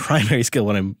isn't my primary skill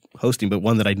when I'm hosting, but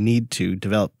one that I need to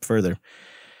develop further.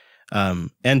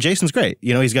 And Jason's great.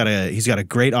 He's got a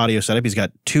great audio setup. He's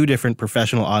got 2 different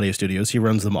professional audio studios. He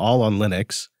runs them all on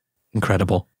Linux.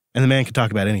 Incredible. And the man can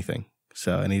talk about anything.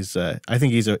 So, and I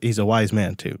think he's a wise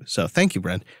man too. So thank you,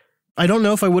 Brent. I don't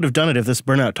know if I would have done it if this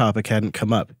burnout topic hadn't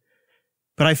come up,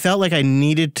 but I felt like I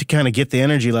needed to kind of get the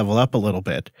energy level up a little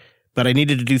bit, but I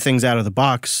needed to do things out of the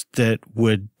box that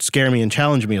would scare me and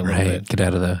challenge me a little bit. Get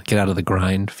out of the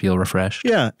grind, feel refreshed.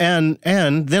 Yeah. And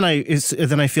then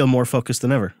I feel more focused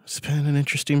than ever. It's been an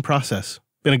interesting process.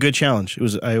 Been a good challenge.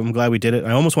 I'm glad we did it.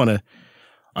 I almost want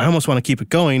to keep it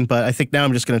going, but I think now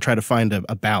I'm just going to try to find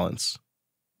a balance,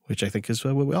 which I think is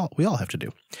what we all have to do.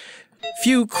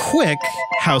 Few quick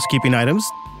housekeeping items.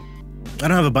 I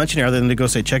don't have a bunch in here other than to go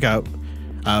say check out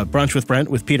Brunch with Brent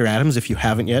with Peter Adams if you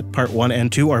haven't yet. Part 1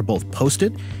 and 2 are both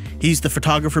posted. He's the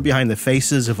photographer behind the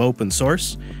faces of open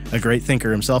source, a great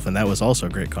thinker himself, and that was also a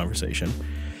great conversation.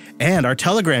 And our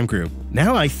Telegram group.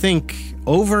 Now I think is it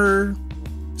over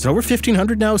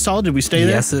 1,500 now solid? Did we stay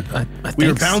there? Yes, I think we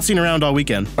were bouncing around all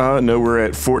weekend. No, we're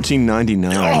at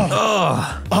 14.99.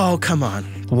 Oh, come on.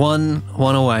 One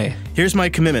away. Here's my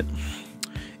commitment.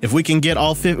 If we can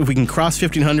cross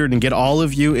 1,500 and get all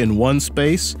of you in one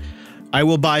space, I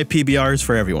will buy PBRs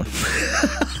for everyone.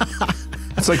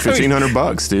 It's like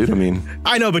 $1,500, dude.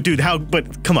 I know, but dude,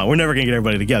 but come on, we're never gonna get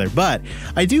everybody together. But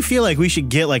I do feel like we should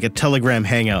get like a Telegram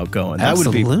hangout going.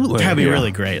 That'd be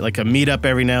really great, like a meetup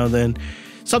every now and then.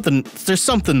 there's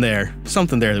something there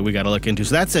that we got to look into.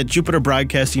 So that's at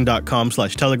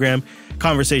jupiterbroadcasting.com/telegram.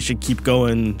 Conversation keep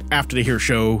going after the Here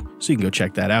show, so you can go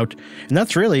check that out. And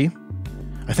that's really,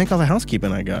 I think, all the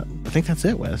housekeeping I got. I think that's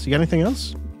it, Wes. You got anything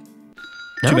else?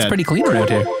 No, it's pretty clean around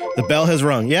here. The bell has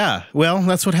rung. Yeah. Well,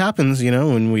 that's what happens,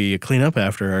 when we clean up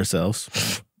after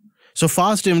ourselves. So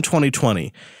FOSDEM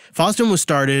 2020. FOSDEM was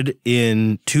started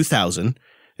in 2000.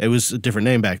 It was a different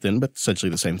name back then, but essentially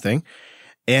the same thing.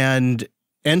 And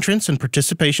entrance and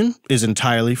participation is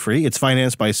entirely free. It's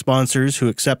financed by sponsors who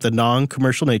accept the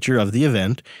non-commercial nature of the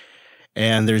event.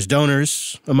 And there's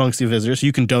donors amongst the visitors.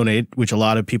 You can donate, which a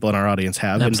lot of people in our audience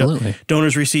have. Absolutely. And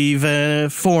donors receive a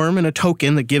form and a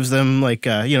token that gives them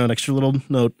an extra little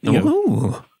note.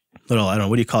 Little, I don't know,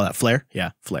 what do you call that? Flair?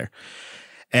 Yeah, flair.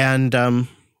 And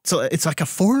so it's like a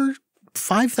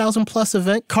 5,000 plus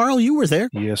event. Carl, you were there.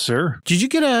 Yes, sir. Did you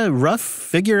get a rough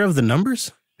figure of the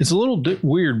numbers? It's a little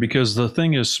weird because the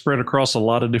thing is spread across a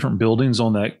lot of different buildings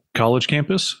on that college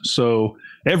campus. So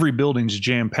every building's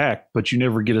jam-packed, but you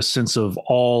never get a sense of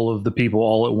all of the people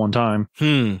all at one time.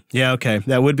 Yeah, okay.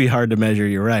 That would be hard to measure.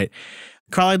 You're right.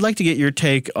 Carl, I'd like to get your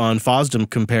take on FOSDEM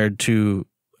compared to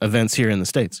events here in the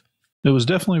States. It was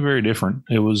definitely very different.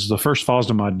 It was the first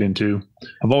FOSDEM I'd been to.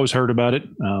 I've always heard about it.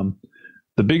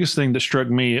 The biggest thing that struck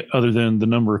me, other than the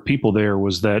number of people there,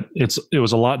 was that it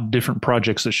was a lot of different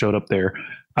projects that showed up there.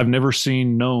 I've never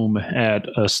seen GNOME at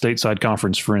a stateside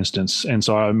conference, for instance, and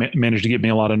so I managed to get me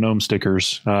a lot of GNOME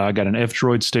stickers. I got an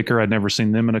F-Droid sticker. I'd never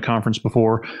seen them in a conference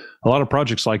before. A lot of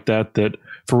projects like that,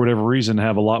 for whatever reason,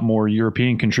 have a lot more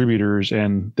European contributors,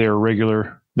 and they're regulars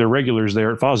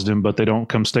there at FOSDEM, but they don't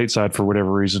come stateside for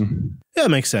whatever reason. Yeah,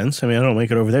 it makes sense. I mean, I don't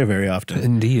make it over there very often.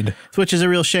 Indeed. Which is a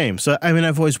real shame. So, I mean,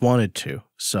 I've always wanted to.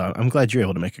 So I'm glad you're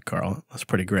able to make it, Carl. That's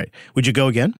pretty great. Would you go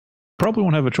again? Probably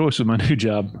won't have a choice with my new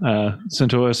job.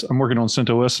 CentOS. I'm working on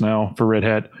CentOS now for Red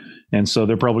Hat, and so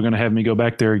they're probably going to have me go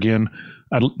back there again.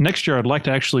 Next year, I'd like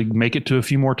to actually make it to a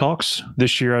few more talks.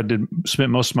 This year, I spent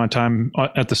most of my time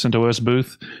at the CentOS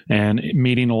booth and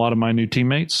meeting a lot of my new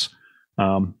teammates.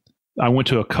 I went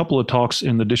to a couple of talks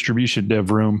in the distribution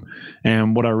dev room,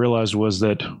 and what I realized was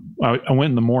that I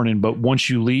went in the morning, but once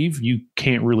you leave, you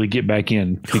can't really get back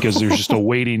in because there's just a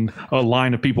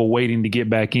line of people waiting to get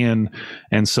back in.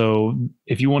 And so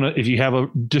if you have a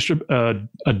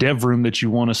dev room that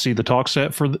you want to see the talks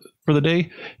at for the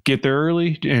day, get there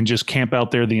early and just camp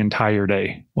out there the entire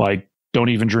day. Like, don't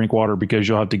even drink water because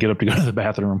you'll have to get up to go to the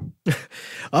bathroom.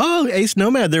 Oh, Ace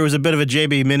Nomad, there was a bit of a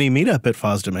JB mini meetup at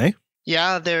FOSDEM, eh?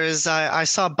 Yeah, I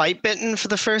saw ByteBitten for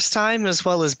the first time, as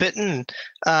well as Bitten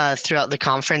throughout the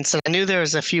conference. And I knew there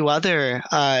was a few other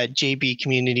JB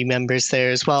community members there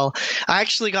as well. I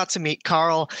actually got to meet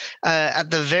Carl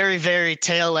at the very, very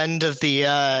tail end of the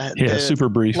super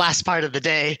brief last part of the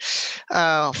day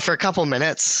for a couple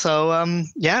minutes. So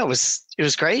it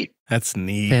was great. That's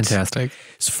neat. Fantastic.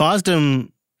 So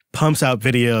FOSDEM pumps out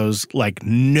videos like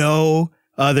no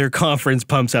other conference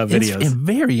pumps out videos. It's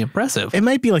very impressive. It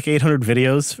might be like 800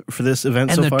 videos for this event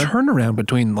so far. And the turnaround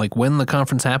between like when the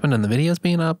conference happened and the videos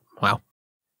being up. Wow.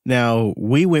 Now,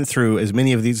 we went through as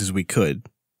many of these as we could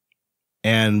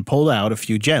and pulled out a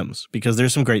few gems because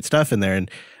there's some great stuff in there,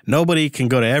 and nobody can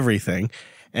go to everything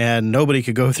and nobody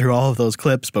could go through all of those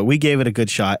clips, but we gave it a good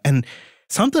shot. And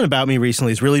something about me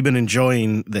recently has really been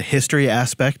enjoying the history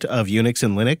aspect of Unix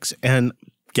and Linux. And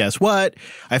guess what?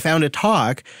 I found a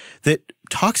talk that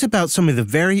talks about some of the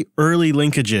very early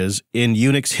linkages in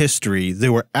Unix history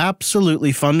that were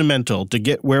absolutely fundamental to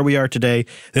get where we are today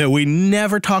that we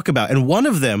never talk about. And one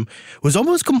of them was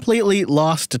almost completely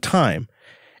lost to time.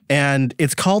 And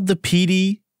it's called the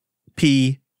PDP-7,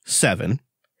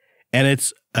 and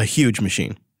it's a huge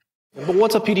machine. But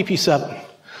what's a PDP-7?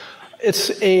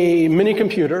 It's a mini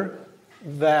computer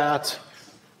that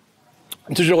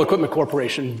Digital Equipment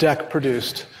Corporation, DEC,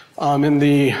 produced in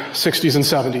the 60s and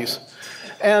 70s.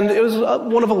 And it was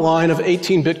one of a line of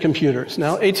 18-bit computers.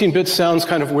 Now, 18 bits sounds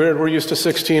kind of weird. We're used to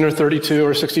 16 or 32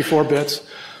 or 64 bits.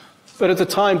 But at the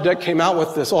time DEC came out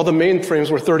with this, all the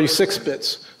mainframes were 36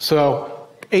 bits. So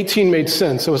 18 made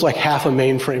sense. It was like half a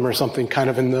mainframe or something kind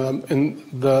of in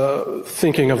the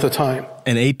thinking of the time.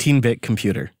 An 18-bit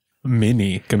computer.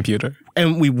 Mini computer.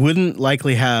 And we wouldn't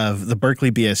likely have the Berkeley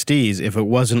BSDs if it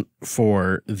wasn't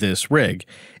for this rig.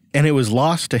 And it was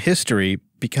lost to history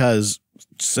because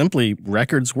simply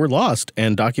records were lost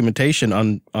and documentation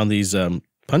on these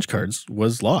punch cards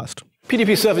was lost.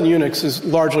 PDP-7 Unix is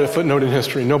largely a footnote in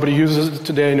history. Nobody uses it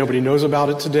today. Nobody knows about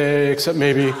it today, except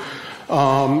maybe,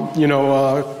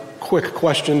 a quick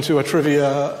question to a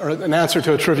trivia, or an answer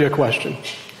to a trivia question.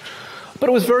 But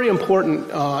it was very important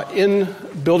in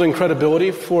building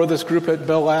credibility for this group at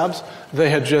Bell Labs.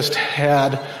 They had just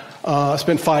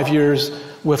spent 5 years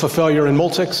with a failure in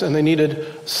Multics, and they needed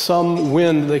some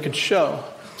win they could show.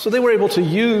 So they were able to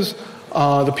use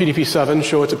the PDP-7,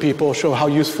 show it to people, show how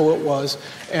useful it was,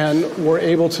 and were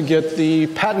able to get the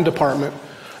patent department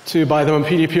to buy them a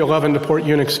PDP-11 to port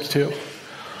Unix to.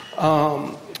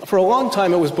 For a long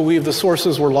time, it was believed the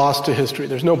sources were lost to history.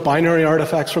 There's no binary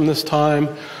artifacts from this time.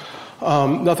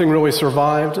 Nothing really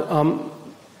survived.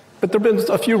 But there have been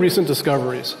a few recent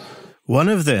discoveries. One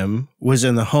of them was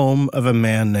in the home of a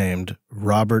man named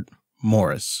Robert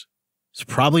Morris. It's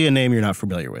probably a name you're not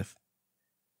familiar with.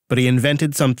 But he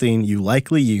invented something you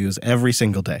likely use every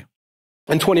single day.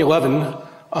 In 2011,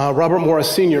 Robert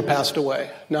Morris Sr. passed away.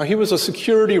 Now, he was a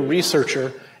security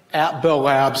researcher at Bell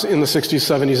Labs in the 60s,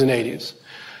 70s, and 80s.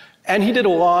 And he did a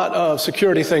lot of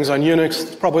security things on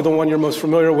Unix. Probably the one you're most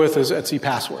familiar with is etc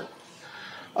password.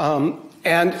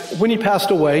 And when he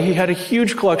passed away, he had a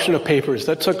huge collection of papers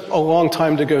that took a long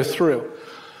time to go through.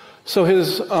 So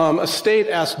his estate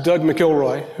asked Doug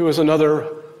McIlroy, who is another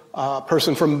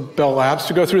person from Bell Labs,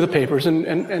 to go through the papers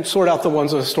and sort out the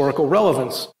ones of historical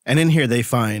relevance. And in here they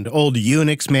find old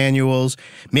Unix manuals,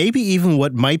 maybe even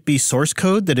what might be source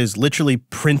code that is literally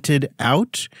printed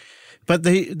out, but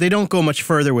they don't go much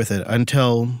further with it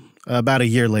until about a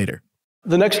year later.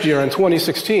 The next year, in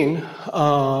 2016,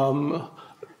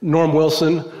 Norm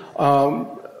Wilson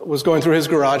was going through his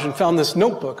garage and found this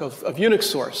notebook of Unix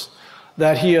source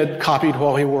that he had copied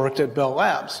while he worked at Bell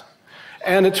Labs.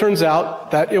 And it turns out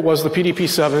that it was the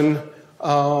PDP-7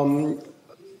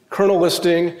 kernel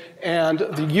listing and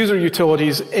the user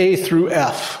utilities A through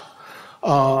F.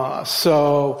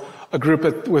 So a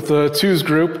group with the twos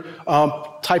group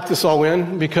typed this all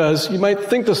in because you might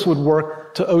think this would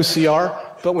work to OCR,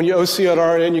 but when you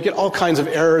OCR in, you get all kinds of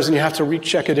errors and you have to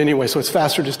recheck it anyway, so it's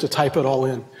faster just to type it all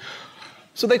in.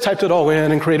 So they typed it all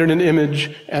in and created an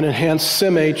image and enhanced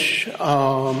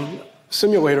SimH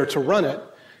simulator to run it.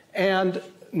 And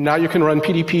now you can run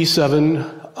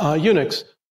PDP-7 Unix.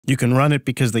 You can run it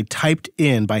because they typed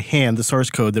in by hand the source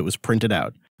code that was printed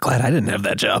out. Glad I didn't have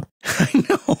that job. I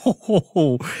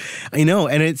know.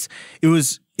 And it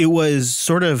was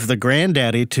sort of the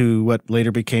granddaddy to what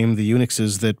later became the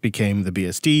Unixes that became the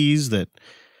BSDs, that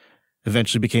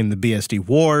eventually became the BSD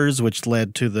wars, which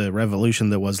led to the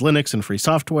revolution that was Linux and free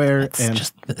software.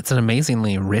 It's an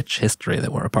amazingly rich history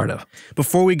that we're a part of.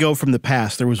 Before we go from the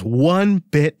past, there was one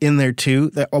bit in there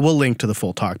too that we'll link to the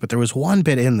full talk, but there was one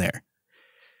bit in there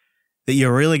that you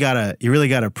really gotta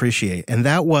appreciate, and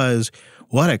that was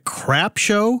what a crap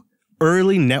show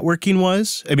early networking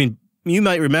was. I mean, you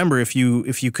might remember if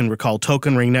you can recall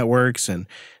token ring networks and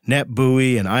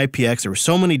NetBEUI and IPX. There were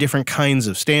so many different kinds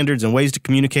of standards and ways to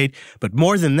communicate. But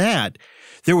more than that,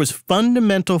 there was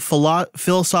fundamental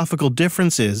philosophical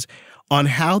differences on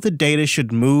how the data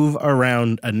should move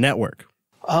around a network.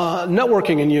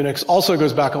 Networking in Unix also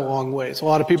goes back a long ways. A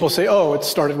lot of people say, oh, it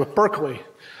started with Berkeley.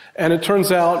 And it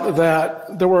turns out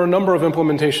that there were a number of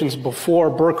implementations before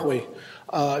Berkeley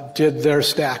did their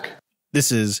stack.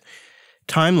 This is,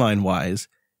 timeline-wise,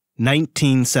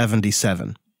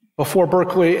 1977. Before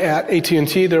Berkeley at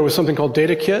AT&T, there was something called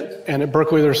DataKit, and at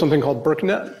Berkeley, there was something called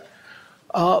BerkNet.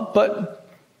 But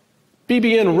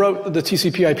BBN wrote the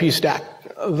TCP/IP stack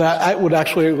that would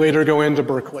actually later go into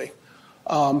Berkeley.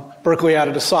 Berkeley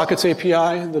added a sockets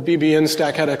API. The BBN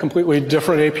stack had a completely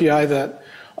different API that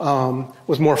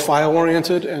was more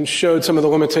file-oriented and showed some of the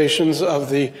limitations of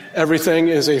the everything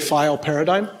is a file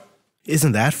paradigm.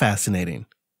 Isn't that fascinating?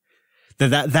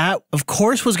 That of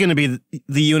course was going to be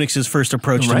the Unix's first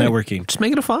approach to networking. Just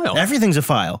make it a file. Everything's a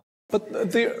file.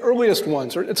 But the earliest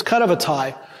ones, it's kind of a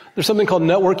tie. There's something called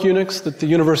Network Unix that the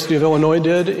University of Illinois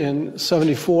did in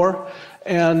 '74,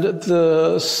 and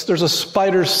there's a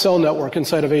spider cell network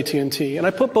inside of AT&T. And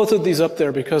I put both of these up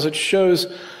there because it shows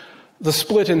the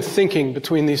split in thinking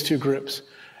between these two groups.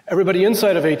 Everybody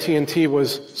inside of AT&T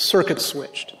was circuit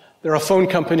switched. They're a phone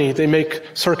company. They make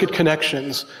circuit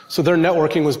connections. So their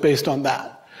networking was based on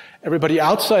that. Everybody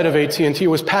outside of AT&T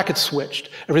was packet switched.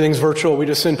 Everything's virtual. We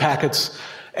just send packets.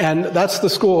 And that's the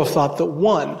school of thought that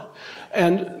won.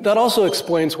 And that also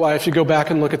explains why, if you go back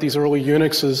and look at these early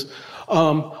Unixes, a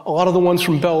lot of the ones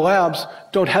from Bell Labs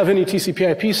don't have any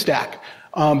TCP/IP stack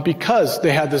because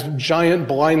they had this giant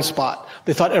blind spot.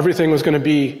 They thought everything was going to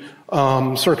be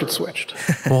circuit switched.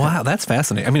 Wow, that's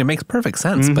fascinating. I mean, it makes perfect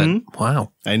sense, but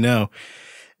wow. I know.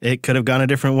 It could have gone a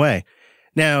different way.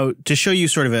 Now, to show you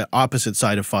sort of an opposite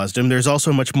side of FOSDEM, there's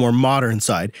also a much more modern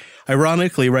side.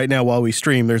 Ironically, right now while we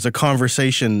stream, there's a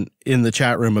conversation in the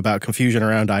chat room about confusion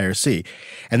around IRC.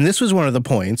 And this was one of the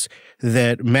points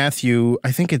that Matthew,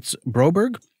 I think it's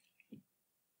Broberg?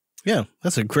 Yeah,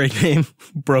 that's a great name.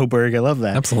 Broberg, I love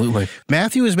that. Absolutely.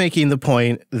 Matthew is making the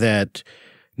point that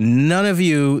none of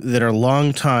you that are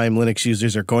longtime Linux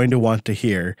users are going to want to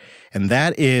hear, and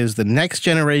that is the next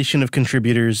generation of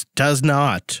contributors does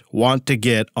not want to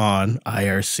get on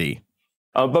IRC.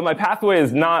 But my pathway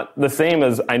is not the same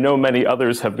as I know many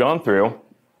others have gone through.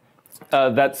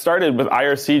 That started with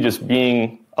IRC just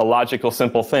being a logical,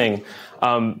 simple thing.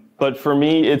 But for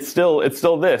me, it's still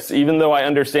this. Even though I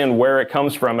understand where it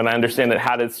comes from and I understand it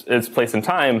had its place in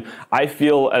time, I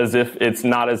feel as if it's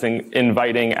not as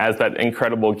inviting as that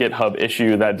incredible GitHub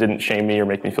issue that didn't shame me or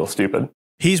make me feel stupid.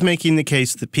 He's making the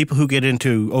case that people who get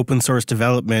into open source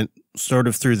development sort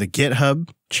of through the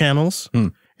GitHub channels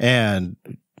and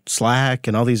Slack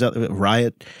and all these other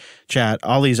Riot Chat,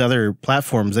 all these other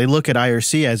platforms, they look at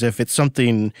IRC as if it's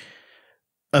something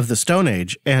of the Stone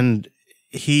Age, and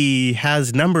he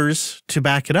has numbers to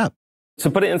back it up. To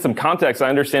put it in some context, I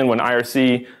understand when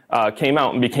IRC came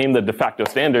out and became the de facto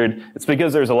standard, it's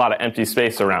because there's a lot of empty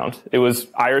space around. It was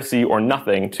IRC or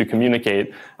nothing to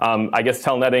communicate. I guess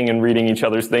telnetting and reading each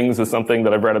other's things is something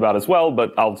that I've read about as well,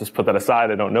 but I'll just put that aside.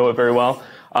 I don't know it very well.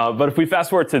 But if we fast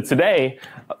forward to today,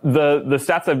 the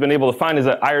stats I've been able to find is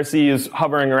that IRC is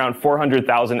hovering around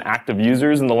 400,000 active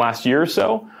users in the last year or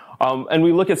so. And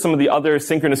we look at some of the other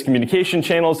synchronous communication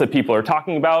channels that people are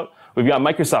talking about. We've got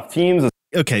Microsoft Teams.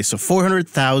 Okay, so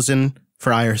 400,000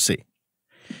 for IRC.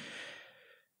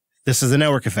 This is the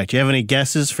network effect. Do you have any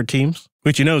guesses for Teams?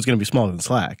 Which you know is going to be smaller than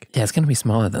Slack. Yeah, it's going to be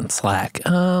smaller than Slack.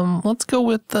 Let's go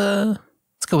with 1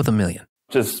 million.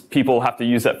 Just people have to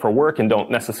use that for work and don't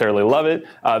necessarily love it.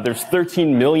 There's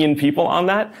 13 million people on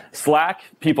that. Slack,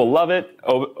 people love it.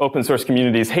 Open source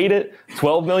communities hate it.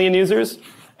 12 million users.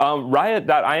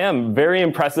 Riot.im, very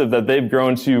impressive that they've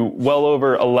grown to well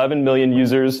over 11 million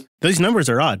users. These numbers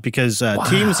are odd because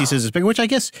Teams, he says, is big, which I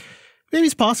guess maybe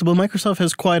it's possible. Microsoft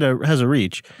has has a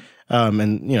reach.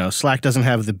 And, you know, Slack doesn't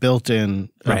have the built-in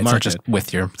right, market. So just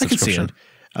with your subscription. I could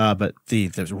see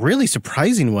it. But the really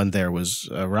surprising one there was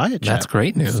Riot Chat. That's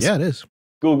great news. Yeah, it is.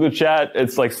 Google Chat,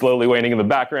 it's like slowly waning in the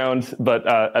background, but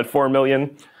at 4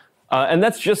 million. And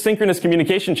that's just synchronous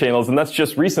communication channels, and that's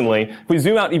just recently. If we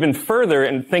zoom out even further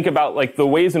and think about like the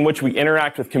ways in which we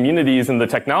interact with communities in the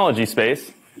technology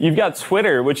space, you've got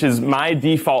Twitter, which is my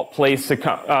default place to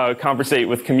conversate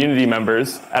with community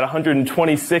members at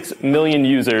 126 million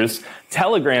users.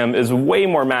 Telegram is way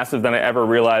more massive than I ever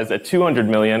realized at 200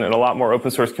 million, and a lot more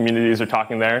open source communities are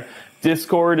talking there.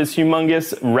 Discord is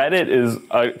humongous. Reddit is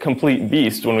a complete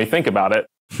beast when we think about it.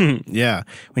 Yeah.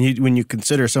 When you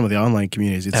consider some of the online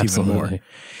communities, it's Absolutely. even more.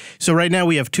 So right now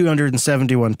we have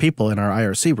 271 people in our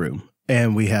IRC room,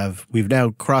 and we've now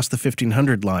crossed the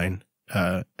 1,500 line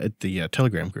at the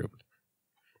Telegram group.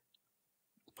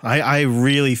 I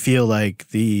really feel like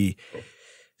the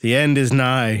end is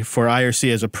nigh for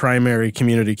IRC as a primary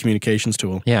community communications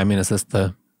tool. Yeah, I mean, does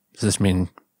this mean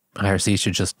IRC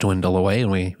should just dwindle away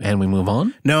and we move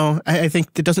on? No, I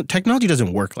think technology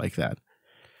doesn't work like that.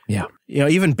 Yeah. You know,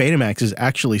 even Betamax is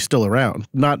actually still around.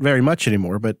 Not very much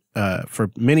anymore, but for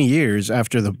many years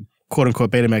after the quote-unquote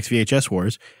Betamax VHS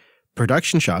wars,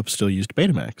 production shops still used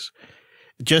Betamax.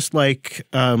 Just like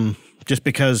just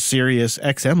because Sirius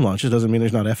XM launches doesn't mean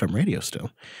there's not FM radio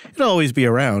still. It'll always be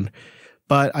around.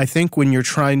 But I think when you're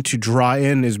trying to draw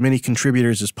in as many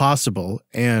contributors as possible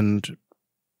and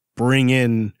bring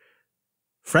in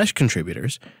fresh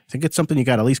contributors, I think it's something you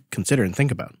got to at least consider and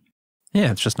think about.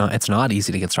 Yeah, it's not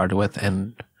easy to get started with,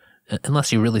 and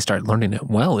unless you really start learning it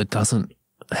well, it doesn't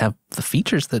have the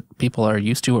features that people are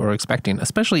used to or expecting,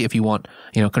 especially if you want,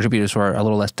 you know, contributors who are a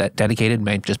little less dedicated,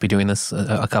 may just be doing this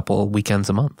a couple weekends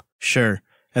a month. Sure.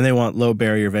 And they want low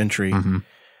barrier of entry. Mm-hmm.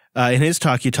 In his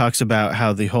talk, he talks about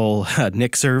how the whole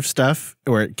NICServe stuff,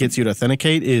 where it gets you to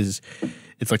authenticate,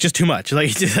 it's like just too much.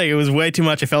 Like it was way too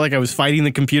much. I felt like I was fighting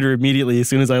the computer immediately as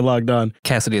soon as I logged on.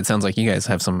 Cassidy, it sounds like you guys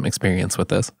have some experience with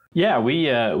this. Yeah, we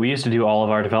used to do all of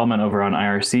our development over on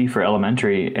IRC for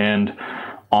elementary, and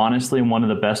honestly, one of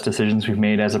the best decisions we've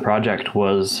made as a project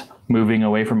was moving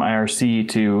away from IRC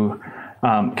to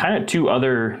kind of two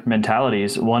other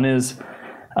mentalities. One is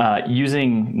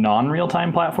using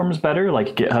non-real-time platforms better,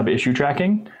 like GitHub issue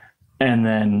tracking. And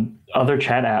then other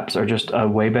chat apps are just a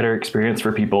way better experience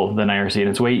for people than IRC. And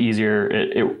it's way easier.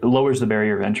 It lowers the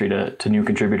barrier of entry to new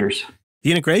contributors.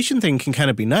 The integration thing can kind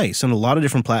of be nice. And a lot of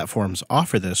different platforms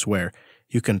offer this where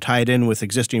You can tie it in with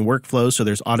existing workflows, so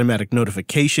there's automatic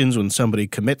notifications when somebody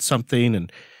commits something,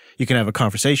 and you can have a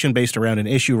conversation based around an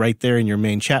issue right there in your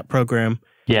main chat program.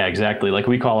 Yeah, exactly. Like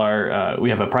we call we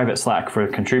have a private Slack for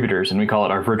contributors, and we call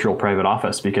it our virtual private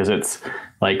office, because it's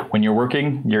like when you're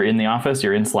working, you're in the office,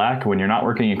 you're in Slack. When you're not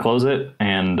working, you close it,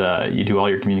 and you do all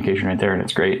your communication right there, and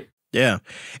it's great. Yeah.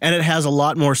 And it has a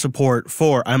lot more support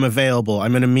for I'm available,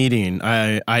 I'm in a meeting.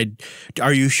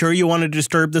 Are you sure you want to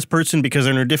disturb this person because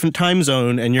they're in a different time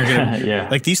zone and you're going to yeah.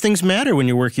 Like, these things matter when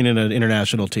you're working in an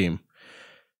international team.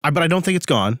 But I don't think it's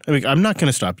gone. I mean, I'm not going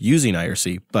to stop using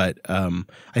IRC, but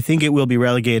I think it will be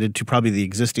relegated to probably the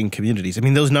existing communities. I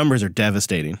mean, those numbers are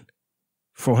devastating.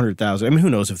 400,000. I mean, who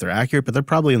knows if they're accurate, but they're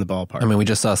probably in the ballpark. I mean, we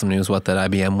just saw some news, that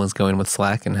IBM was going with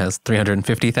Slack and has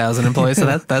 350,000 employees. So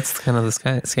that's kind of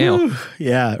the scale.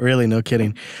 Yeah, really, no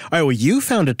kidding. All right, well, you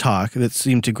found a talk that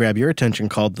seemed to grab your attention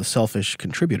called The Selfish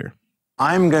Contributor.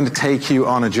 I'm going to take you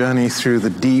on a journey through the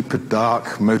deep, dark,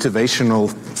 motivational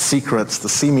secrets, the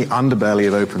seamy underbelly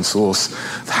of open source,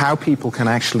 how people can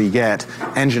actually get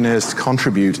engineers to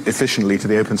contribute efficiently to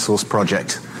the open source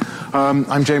project.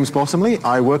 I'm James Bottomley.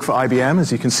 I work for IBM,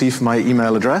 as you can see from my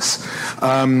email address.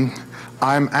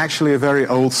 I'm actually a very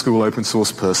old school open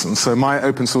source person, so my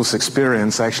open source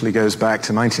experience actually goes back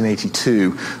to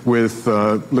 1982 with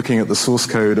looking at the source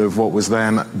code of what was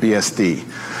then BSD.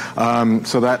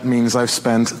 So that means I've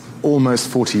spent almost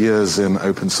 40 years in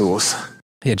open source.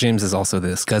 Yeah, James is also the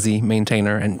SCSI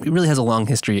maintainer and really has a long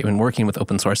history in working with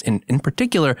open source. In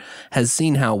particular, has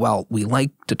seen how, well, we like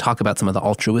to talk about some of the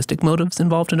altruistic motives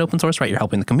involved in open source, right? You're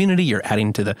helping the community, you're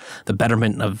adding to the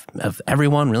betterment of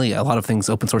everyone. Really, a lot of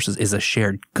things, open source is a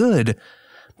shared good.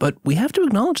 But we have to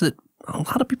acknowledge that a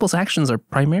lot of people's actions are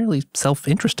primarily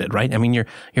self-interested, right? I mean,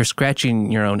 you're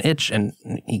scratching your own itch, and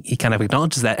he kind of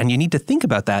acknowledges that. And you need to think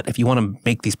about that if you want to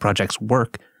make these projects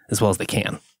work as well as they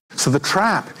can. So the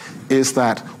trap is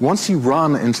that once you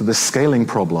run into this scaling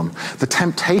problem, the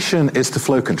temptation is to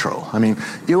flow control. I mean,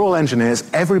 you're all engineers.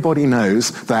 Everybody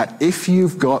knows that if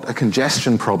you've got a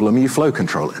congestion problem, you flow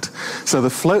control it. So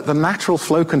the natural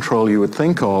flow control you would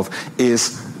think of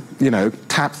is,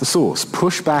 tap the source,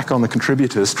 push back on the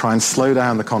contributors, try and slow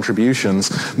down the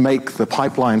contributions, make the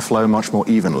pipeline flow much more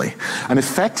evenly. And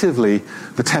effectively,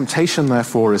 the temptation,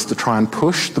 therefore, is to try and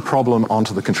push the problem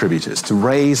onto the contributors, to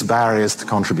raise barriers to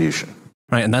contribution.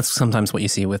 Right, and that's sometimes what you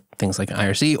see with things like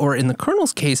IRC, or in the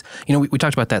kernel's case, we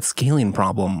talked about that scaling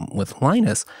problem with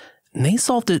Linus, and they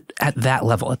solved it at that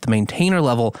level, at the maintainer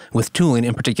level, with tooling,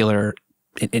 in particular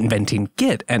inventing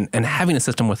Git and having a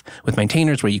system with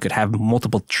maintainers where you could have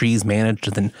multiple trees managed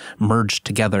and then merged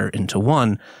together into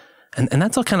one. And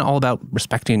that's all kind of all about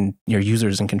respecting your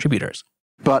users and contributors.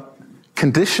 But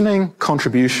conditioning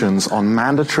contributions on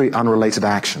mandatory unrelated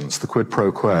actions, the quid pro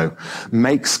quo,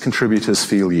 makes contributors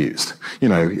feel used.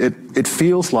 It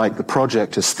feels like the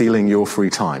project is stealing your free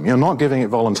time. You're not giving it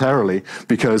voluntarily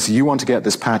because you want to get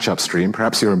this patch upstream.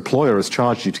 Perhaps your employer has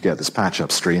charged you to get this patch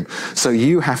upstream. So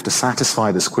you have to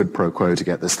satisfy this quid pro quo to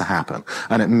get this to happen.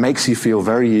 And it makes you feel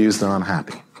very used and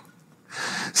unhappy.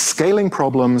 Scaling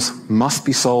problems must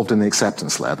be solved in the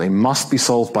acceptance layer. They must be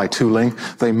solved by tooling.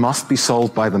 They must be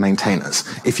solved by the maintainers.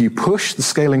 If you push the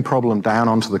scaling problem down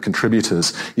onto the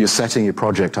contributors, you're setting your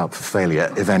project up for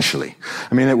failure eventually.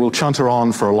 I mean, it will chunter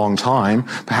on for a long time.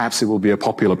 Perhaps it will be a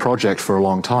popular project for a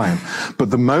long time.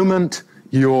 But the moment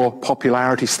your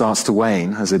popularity starts to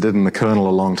wane, as it did in the kernel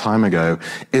a long time ago,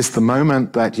 is the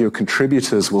moment that your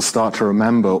contributors will start to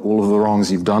remember all of the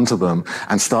wrongs you've done to them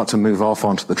and start to move off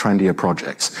onto the trendier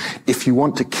projects. If you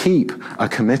want to keep a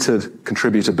committed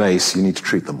contributor base, you need to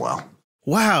treat them well.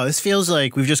 Wow, this feels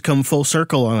like we've just come full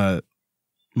circle on a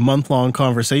month-long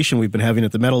conversation we've been having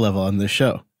at the meta level on this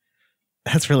show.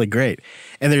 That's really great.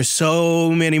 And there's so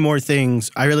many more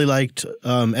things. I really liked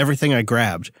everything I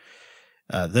grabbed.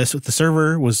 The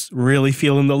server was really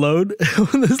feeling the load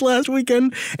this last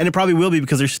weekend, and it probably will be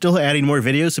because they're still adding more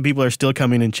videos, so people are still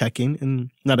coming and checking,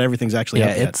 and not everything's actually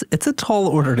up yet. It's a tall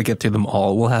order to get through them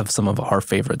all. We'll have some of our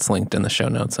favorites linked in the show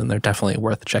notes, and they're definitely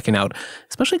worth checking out,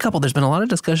 especially a couple. There's been a lot of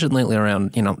discussion lately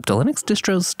around, do Linux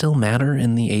distros still matter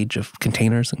in the age of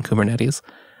containers and Kubernetes?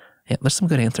 Yeah, there's some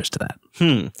good answers to that.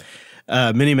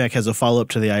 Minimec has a follow-up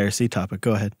to the IRC topic.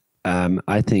 Go ahead.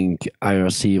 I think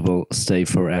IRC will stay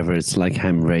forever. It's like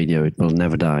ham radio. It will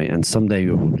never die. And someday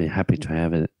you will be happy to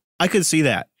have it. I could see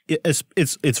that.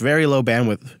 It's very low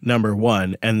bandwidth, number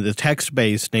one, and the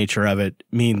text-based nature of it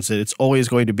means that it's always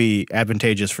going to be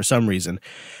advantageous for some reason.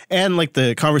 And like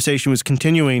the conversation was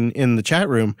continuing in the chat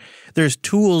room, there's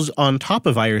tools on top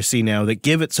of IRC now that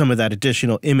give it some of that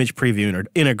additional image preview or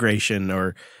integration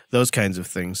or those kinds of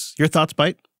things. Your thoughts,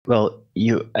 Byte? Well,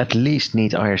 you at least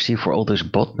need IRC for all those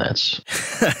botnets.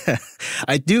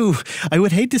 I do. I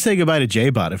would hate to say goodbye to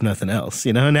JBot if nothing else.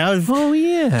 You know, now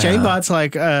JBot's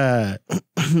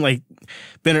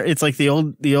it's like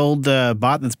the old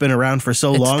bot that's been around for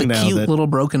so long now. It's the cute little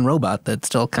broken robot that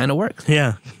still kind of works.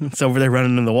 Yeah, it's over there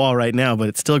running in the wall right now, but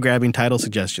it's still grabbing title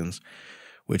suggestions,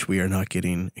 which we are not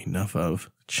getting enough of.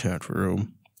 Chat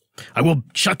room. I will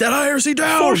shut that IRC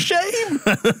down. For shame.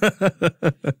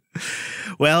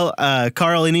 Well,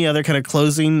 Carl, any other kind of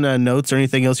closing notes or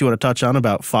anything else you want to touch on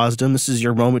about FOSDEM? This is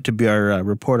your moment to be our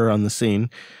reporter on the scene.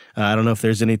 I don't know if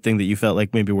there's anything that you felt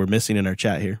like maybe we're missing in our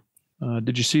chat here.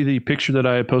 Did you see the picture that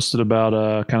I had posted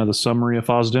about kind of the summary of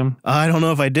FOSDEM? I don't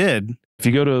know if I did. If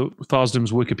you go to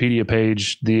FOSDEM's Wikipedia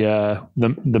page, the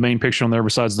main picture on there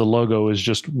besides the logo is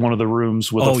just one of the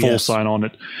rooms with a full sign on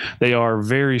it. They are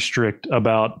very strict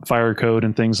about fire code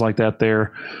and things like that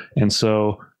there. And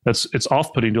so it's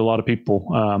off-putting to a lot of people.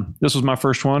 This was my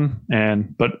first one,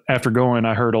 but after going,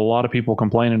 I heard a lot of people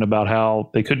complaining about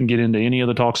how they couldn't get into any of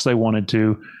the talks they wanted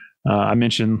to. I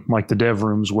mentioned like the dev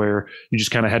rooms where you just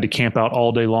kind of had to camp out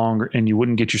all day long and you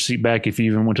wouldn't get your seat back if you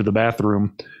even went to the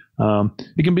bathroom.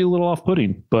 It can be a little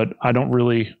off-putting, but I don't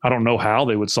know how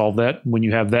they would solve that. When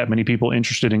you have that many people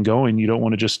interested in going, you don't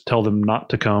want to just tell them not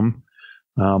to come.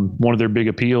 One of their big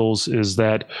appeals is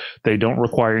that they don't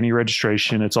require any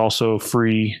registration. It's also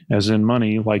free, as in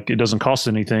money, like it doesn't cost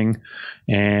anything.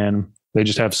 And they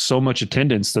just have so much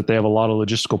attendance that they have a lot of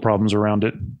logistical problems around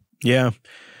it. Yeah,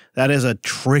 that is a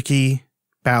tricky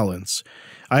balance.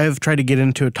 I have tried to get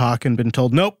into a talk and been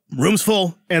told, nope, room's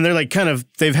full. And they're like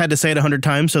they've had to say it 100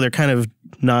 times, so they're kind of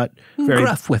not very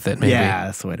gruff with it, maybe. Yeah,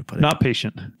 that's the way to put it. Not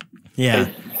patient. Yeah.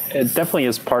 It definitely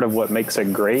is part of what makes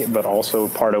it great, but also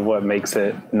part of what makes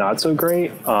it not so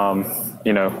great.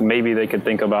 Maybe they could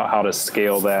think about how to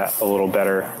scale that a little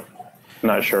better.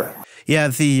 Not sure. Yeah,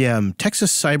 the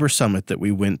Texas Cyber Summit that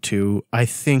we went to, I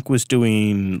think, was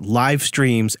doing live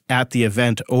streams at the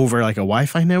event over like a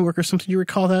Wi-Fi network or something. Do you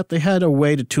recall that? They had a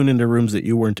way to tune into rooms that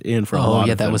you weren't in for a lot of them. Oh,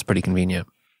 yeah, that was pretty convenient.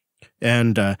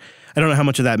 And I don't know how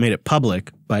much of that made it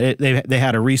public, but they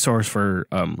had a resource for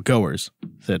goers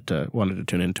that wanted to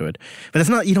tune into it. But it's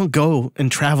not, you don't go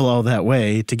and travel all that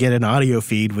way to get an audio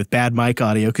feed with bad mic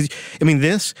audio. Because, I mean,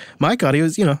 this mic audio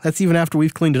is, that's even after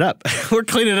we've cleaned it up. We're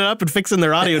cleaning it up and fixing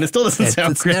their audio, and it still doesn't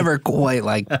sound great. It's never quite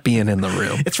like being in the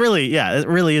room. It's really, it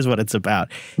really is what it's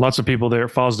about. Lots of people there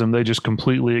at FOSDEM, they just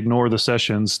completely ignore the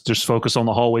sessions, just focus on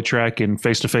the hallway track and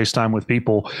face-to-face time with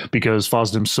people because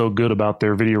FOSDEM's so good about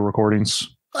their video recordings.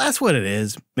 Well, that's what it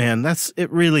is, man.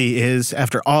 It really is.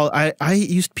 After all,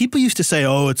 people used to say,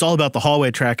 "Oh, it's all about the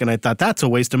hallway track," and I thought that's a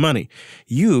waste of money.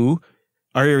 You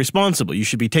are irresponsible. You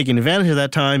should be taking advantage of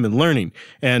that time and learning.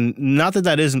 And not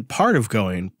that isn't part of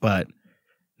going, but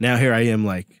now here I am,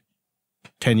 like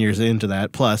 10 years into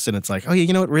that plus, and it's like, oh,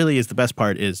 you know what really is the best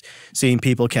part is seeing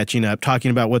people catching up,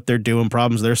 talking about what they're doing,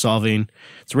 problems they're solving.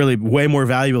 It's really way more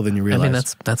valuable than you realize. I mean,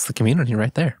 that's the community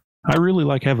right there. I really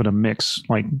like having a mix.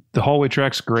 Like the hallway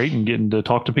track's great and getting to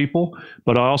talk to people,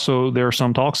 but there are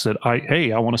some talks that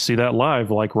I want to see that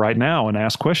live like right now and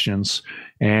ask questions.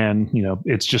 And,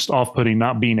 it's just off-putting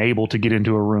not being able to get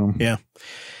into a room. Yeah.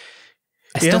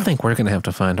 I still think we're going to have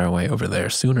to find our way over there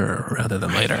sooner rather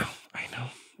than later.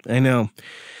 I know.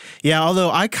 Yeah, although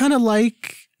I kind of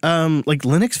like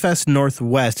Linux Fest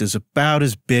Northwest is about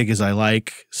as big as I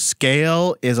like.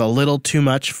 Scale is a little too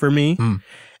much for me.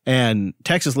 And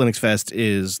Texas Linux Fest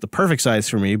is the perfect size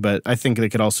for me, but I think they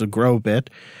could also grow a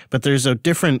bit. But there's like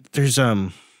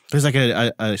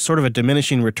a sort of a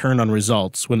diminishing return on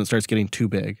results when it starts getting too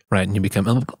big. Right, and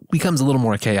becomes a little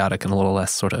more chaotic and a little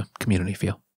less sort of community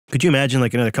feel. Could you imagine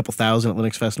like another couple thousand at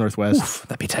Linux Fest Northwest? Oof,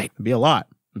 that'd be tight. It'd be a lot.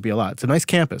 It's a nice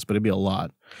campus, but it'd be a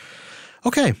lot.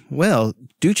 Okay, well,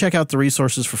 do check out the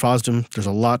resources for FOSDEM. There's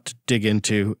a lot to dig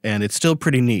into, and it's still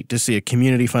pretty neat to see a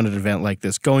community-funded event like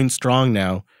this going strong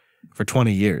now for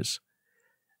 20 years.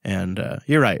 And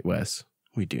you're right, Wes.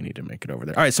 We do need to make it over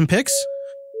there. All right, some picks?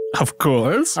 Of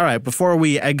course. All right, before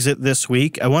we exit this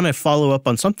week, I want to follow up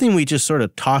on something we just sort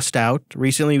of tossed out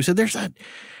recently. We said there's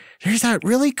that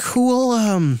really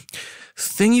cool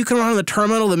thing you can run on the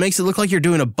terminal that makes it look like you're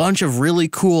doing a bunch of really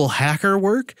cool hacker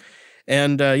work.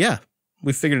 And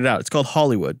we figured it out. It's called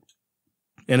Hollywood,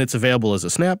 and it's available as a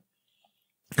snap.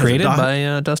 Created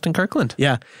by Dustin Kirkland.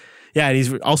 Yeah. Yeah, and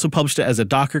he's also published it as a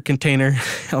Docker container,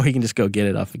 or you can just go get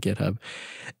it off of GitHub.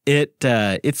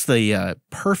 It's the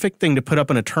perfect thing to put up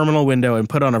in a terminal window and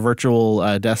put on a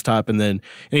virtual desktop, and then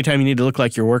anytime you need to look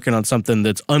like you're working on something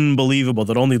that's unbelievable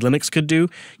that only Linux could do,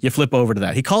 you flip over to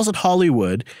that. He calls it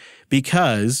Hollywood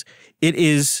because it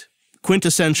is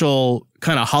quintessential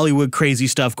kind of Hollywood crazy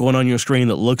stuff going on your screen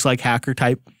that looks like hacker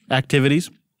type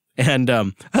activities. And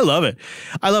I love it.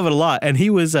 I love it a lot. And he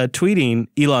was tweeting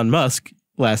Elon Musk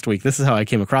last week. This is how I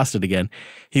came across it again.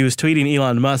 He was tweeting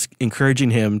Elon Musk,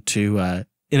 encouraging him to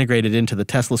integrate it into the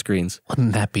Tesla screens.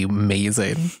 Wouldn't that be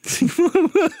amazing?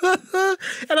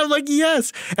 And I'm like,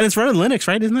 yes. And it's running Linux,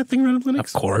 right? Isn't that thing running Linux?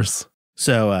 Of course.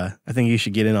 So I think you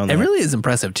should get in on that. It really is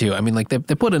impressive too. I mean, like they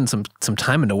put in some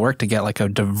time into work to get like a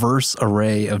diverse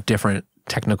array of different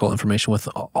technical information with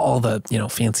all the,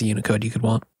 fancy Unicode you could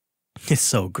want. It's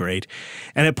so great.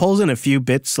 And it pulls in a few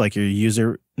bits like your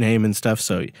username and stuff.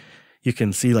 So you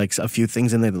can see like a few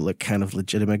things in there that look kind of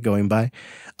legitimate going by.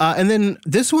 And then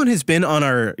this one has been on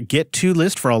our get to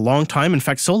list for a long time. In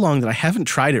fact, so long that I haven't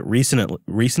tried it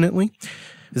recently.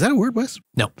 Is that a word, Wes?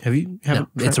 No. Have you? No,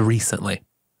 it's recently.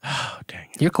 Oh, dang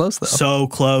it. You're close, though. So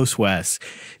close, Wes.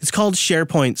 It's called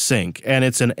ShairPoint-sync, and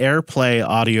it's an AirPlay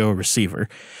audio receiver.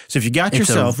 So if you got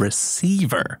yourself... It's a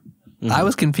receiver. Mm-hmm. I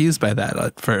was confused by that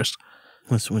at first.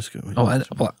 What's good? What's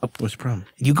the problem?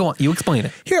 You go on. You explain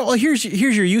it. Here's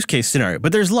your use case scenario,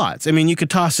 but there's lots. I mean, you could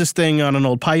toss this thing on an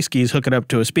old Pieskis, hook it up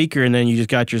to a speaker, and then you just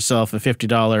got yourself a $50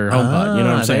 HomePod. You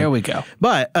know what I'm saying? There we go.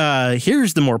 But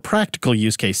here's the more practical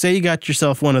use case. Say you got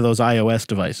yourself one of those iOS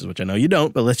devices, which I know you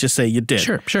don't, but let's just say you did.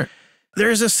 Sure.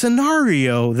 There's a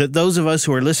scenario that those of us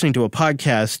who are listening to a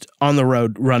podcast on the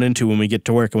road run into when we get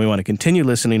to work and we want to continue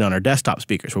listening on our desktop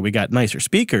speakers where we got nicer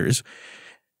speakers.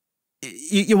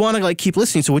 You want to keep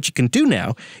listening. So what you can do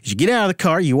now is you get out of the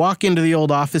car, you walk into the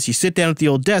old office, you sit down at the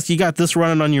old desk, you got this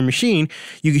running on your machine,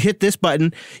 you hit this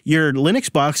button, your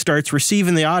Linux box starts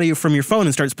receiving the audio from your phone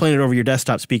and starts playing it over your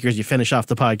desktop speakers. You finish off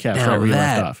the podcast right where you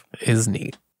left off. Is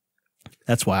neat.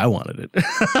 That's why I wanted it.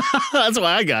 That's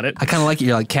why I got it. I kind of like it.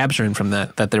 You're capturing from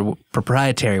that their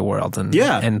proprietary world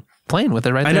and playing with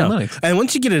it right there in Linux. And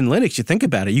once you get it in Linux, you think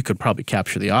about it, you could probably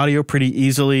capture the audio pretty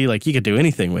easily. Like you could do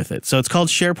anything with it. So it's called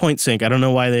SharePoint-sync. I don't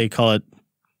know why they call it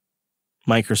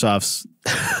Microsoft's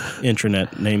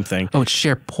intranet name thing. Oh, it's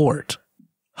SharePort.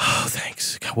 Oh,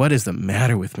 thanks. God, what is the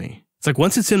matter with me? It's like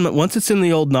once it's in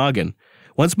the old noggin,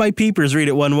 once my peepers read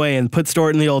it one way and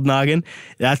store it in the old noggin,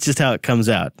 that's just how it comes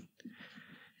out.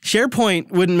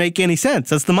 SharePoint wouldn't make any sense.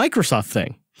 That's the Microsoft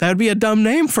thing. That would be a dumb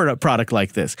name for a product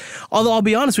like this. Although I'll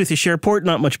be honest with you, SharePort,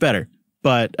 not much better.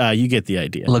 But you get the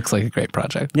idea. Looks like a great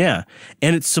project. Yeah.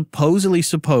 And it's supposedly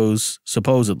supposed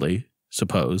to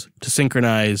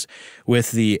synchronize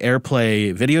with the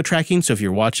AirPlay video tracking. So if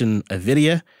you're watching a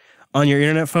video on your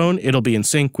internet phone, it'll be in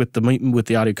sync with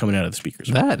the audio coming out of the speakers.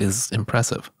 That is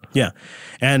impressive. Yeah.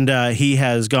 And he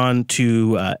has gone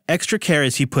to extra care,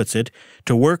 as he puts it,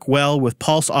 to work well with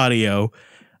Pulse Audio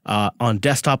on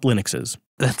desktop Linuxes.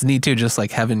 That's neat, too, just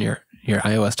like having your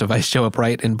iOS device show up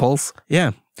right in Pulse.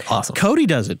 Yeah. Awesome. KDE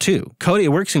does it, too. KDE, it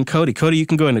works in KDE. KDE, you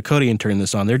can go into KDE and turn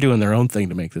this on. They're doing their own thing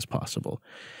to make this possible.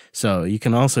 So you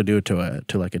can also do it to a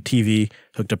TV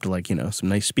hooked up to some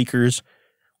nice speakers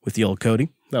with the old KDE.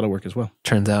 That'll work as well.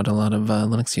 Turns out a lot of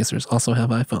Linux users also have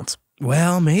iPhones.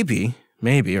 Well, maybe,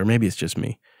 or maybe it's just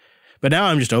me. But now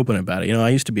I'm just open about it. I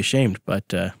used to be ashamed,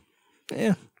 but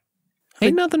yeah.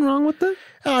 Ain't nothing wrong with that.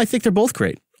 I think they're both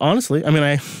great. Honestly, I mean,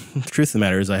 the truth of the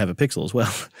matter is I have a Pixel as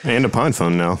well. And a Pine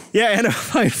phone now. Yeah, and a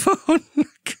Pine phone.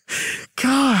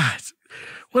 God,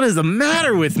 what is the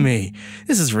matter with me?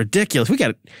 This is ridiculous. We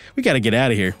got to get out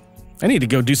of here. I need to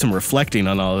go do some reflecting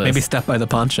on all of this. Maybe stop by the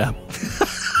pawn shop.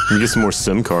 You get some more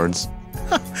SIM cards.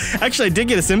 Actually, I did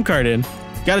get a SIM card in.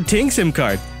 Got a Ting SIM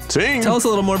card. Ting! Tell us a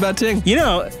little more about Ting.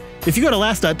 If you go to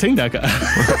last.ting.com.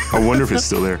 I wonder if it's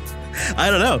still there.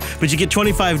 I don't know, but you get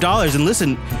 $25. And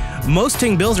listen, most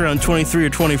Ting bills are around $23 or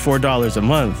 $24 a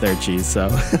month there, Cheese. So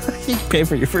you pay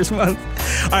for your first month.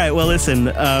 All right, well, listen,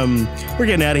 we're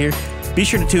getting out of here. Be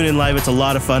sure to tune in live. It's a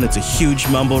lot of fun. It's a huge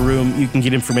Mumble room. You can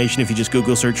get information if you just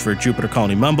Google search for Jupiter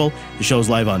Colony Mumble. The show's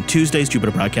live on Tuesdays,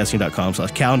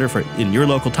 jupiterbroadcasting.com/calendar in your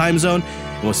local time zone.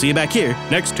 And we'll see you back here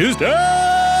next Tuesday.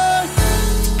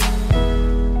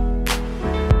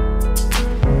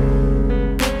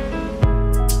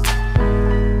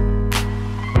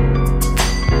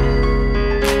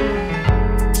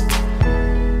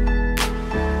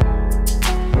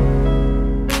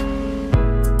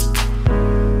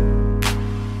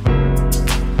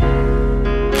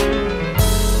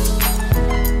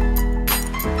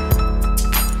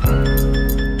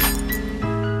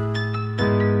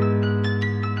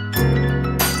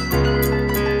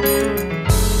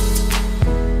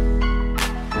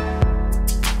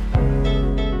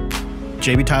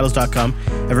 jbtitles.com.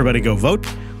 Everybody go vote.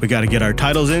 We got to get our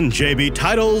titles in. JB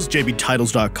Titles,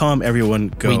 jbtitles.com. Everyone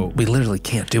go. We literally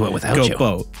can't do it without you. Go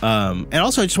vote. And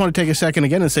also, I just want to take a second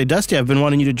again and say, Dusty, I've been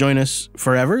wanting you to join us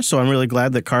forever, so I'm really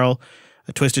glad that Carl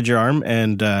twisted your arm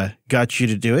and got you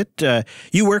to do it.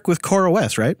 You work with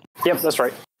CoreOS, right? Yep, that's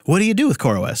right. What do you do with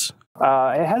CoreOS?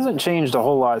 It hasn't changed a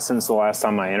whole lot since the last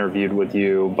time I interviewed with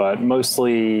you, but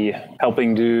mostly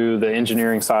helping do the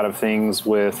engineering side of things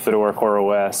with Fedora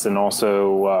CoreOS and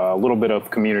also a little bit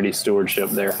of community stewardship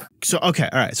there. So, okay,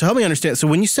 all right. So help me understand. So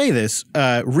when you say this,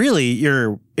 really,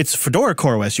 it's Fedora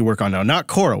CoreOS you work on now, not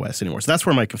CoreOS anymore. So that's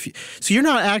where my confusion. So you're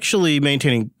not actually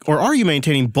maintaining, or are you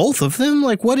maintaining both of them?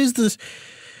 Like, what is this?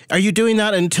 Are you doing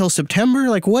that until September?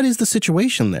 Like, what is the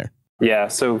situation there? Yeah,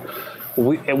 so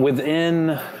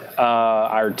within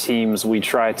our teams, we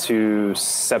try to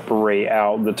separate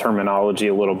out the terminology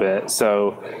a little bit.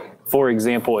 So, for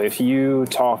example, if you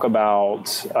talk about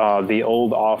the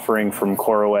old offering from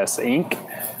CoreOS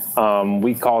Inc.,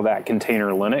 we call that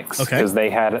Container Linux because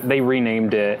they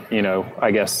renamed it, I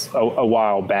guess a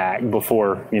while back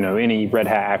before, any Red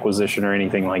Hat acquisition or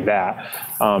anything like that.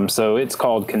 So it's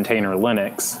called Container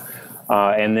Linux.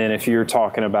 And then if you're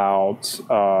talking about,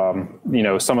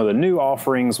 some of the new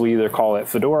offerings, we either call it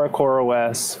Fedora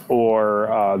CoreOS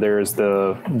or there's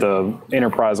the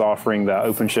enterprise offering that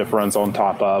OpenShift runs on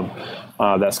top of.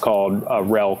 That's called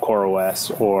RHEL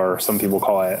CoreOS, or some people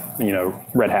call it,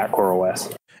 Red Hat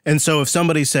CoreOS. And so if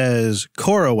somebody says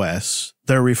CoreOS,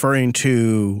 they're referring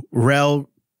to RHEL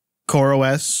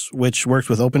CoreOS, which works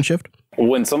with OpenShift?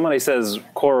 When somebody says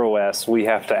CoreOS, we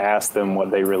have to ask them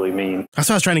what they really mean. That's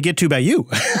what I was trying to get to by you.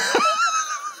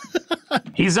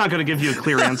 He's not going to give you a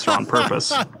clear answer on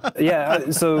purpose. Yeah,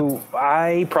 so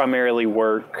I primarily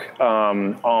work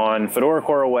on Fedora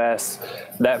CoreOS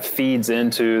that feeds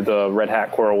into the Red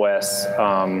Hat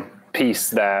CoreOS piece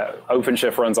that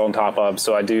OpenShift runs on top of.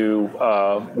 So I do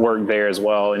work there as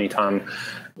well. Anytime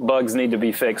bugs need to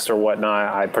be fixed or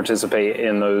whatnot, I participate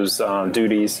in those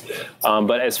duties.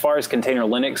 But as far as Container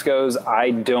Linux goes,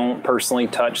 I don't personally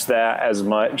touch that as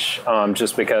much,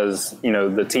 just because,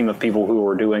 the team of people who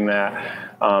were doing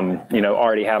that,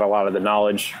 already had a lot of the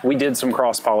knowledge. We did some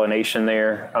cross-pollination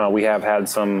there. We have had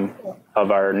some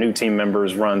of our new team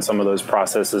members run some of those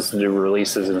processes to do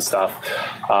releases and stuff,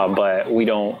 but we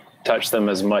don't touch them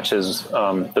as much as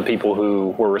the people who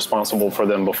were responsible for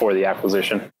them before the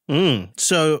acquisition.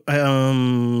 So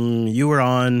you were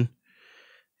on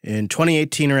in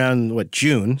 2018 around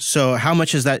June. So how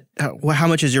much is that? How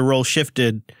much has your role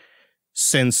shifted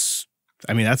since?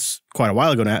 I mean, that's quite a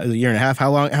while ago now, a year and a half.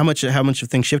 How long? How much have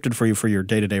things shifted for you for your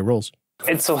day-to-day roles?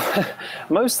 It's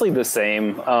mostly the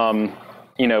same.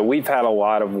 We've had a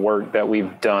lot of work that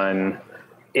we've done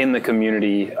in the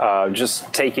community,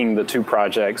 just taking the two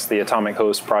projects, the Atomic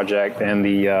Host project and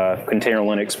the Container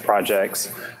Linux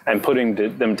projects, and putting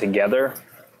them together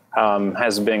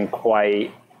has been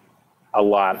quite a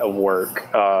lot of work,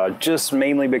 just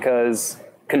mainly because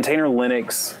Container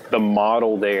Linux, the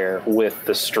model there with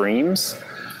the streams,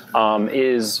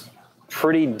 is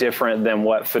pretty different than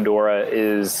what Fedora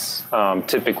is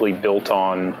typically built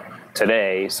on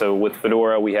today. So with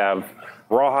Fedora, we have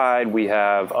Rawhide, we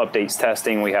have updates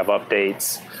testing, we have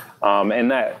updates,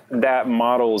 and that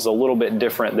model is a little bit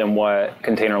different than what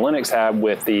Container Linux had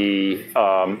with the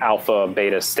alpha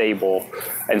beta stable.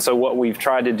 And so what we've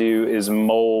tried to do is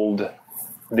mold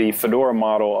the Fedora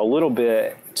model a little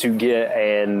bit to get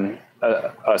a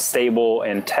stable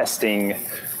and testing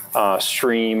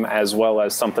stream, as well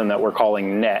as something that we're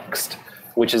calling Next,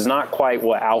 which is not quite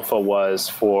what alpha was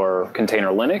for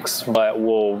Container Linux, but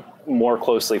will more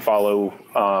closely follow,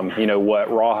 what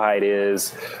Rawhide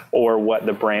is or what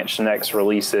the branch next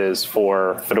release is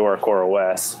for Fedora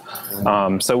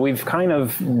CoreOS. So we've kind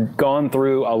of gone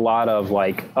through a lot of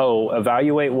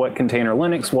evaluate what Container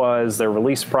Linux was, their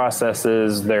release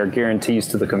processes, their guarantees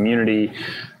to the community,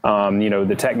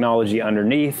 the technology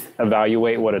underneath,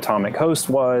 evaluate what Atomic Host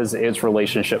was, its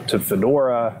relationship to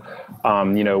Fedora,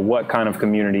 what kind of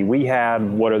community we had,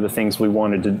 what are the things we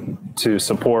wanted to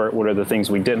support, what are the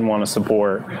things we didn't want to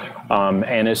support.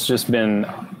 And it's just been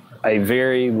a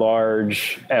very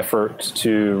large effort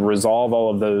to resolve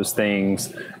all of those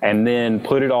things and then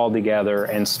put it all together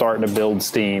and start to build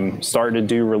steam, start to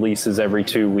do releases every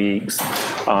 2 weeks,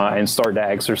 and start to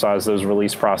exercise those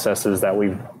release processes that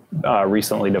we've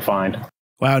recently defined.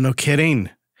 Wow, no kidding.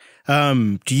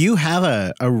 Do you have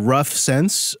a rough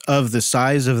sense of the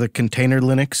size of the Container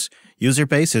Linux user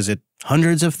base? Is it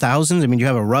hundreds of thousands? I mean, do you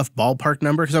have a rough ballpark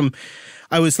number? Because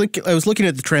I was looking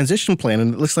at the transition plan,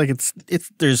 and it looks like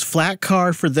there's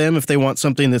Flatcar for them if they want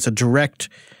something that's a direct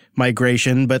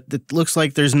migration, but it looks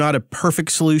like there's not a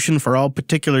perfect solution for all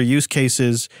particular use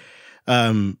cases.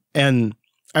 And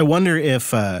I wonder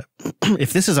if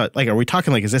this is are we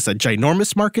talking like, is this a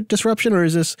ginormous market disruption, or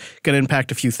is this going to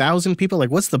impact a few thousand people?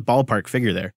 Like, what's the ballpark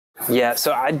figure there? Yeah,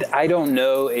 so I don't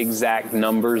know exact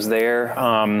numbers there.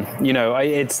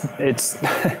 It's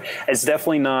it's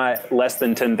definitely not less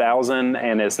than 10,000,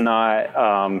 and it's not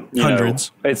hundreds.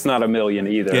 It's not a million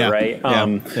either, right?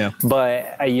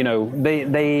 But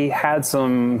they had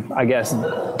some, I guess,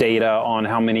 data on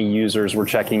how many users were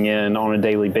checking in on a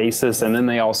daily basis, and then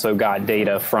they also got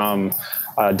data from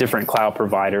different cloud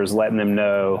providers, letting them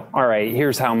know, all right,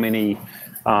 here's how many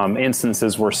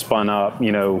instances were spun up,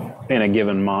 in a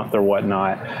given month or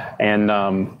whatnot. And,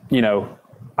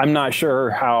 I'm not sure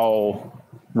how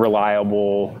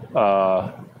reliable,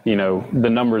 the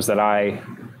numbers that I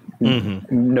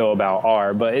know about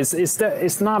are, but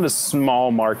it's not a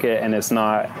small market, and it's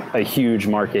not a huge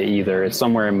market either. It's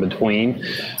somewhere in between.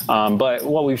 But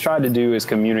what we've tried to do is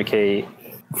communicate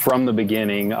from the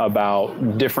beginning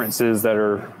about differences that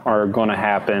are going to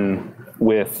happen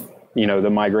with the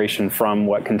migration from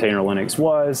what Container Linux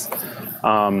was,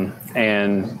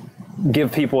 and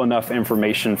give people enough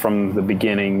information from the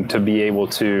beginning to be able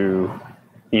to,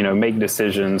 make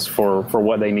decisions for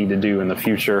what they need to do in the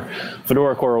future.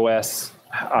 Fedora CoreOS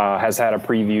has had a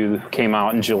preview that came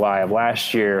out in July of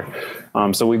last year.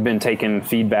 So we've been taking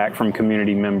feedback from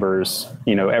community members,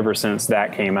 ever since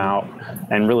that came out,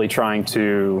 and really trying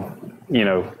to,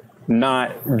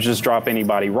 not just drop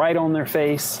anybody right on their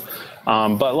face.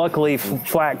 But luckily,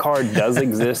 flat card does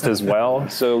exist as well.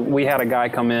 So we had a guy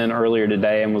come in earlier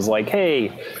today and was like,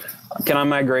 hey, can I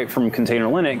migrate from Container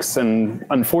Linux? And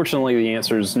unfortunately, the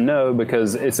answer is no,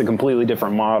 because it's a completely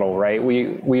different model, right?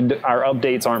 Our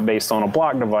updates aren't based on a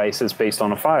block device. It's based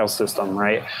on a file system,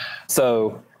 right?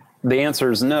 So the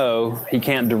answer is no. He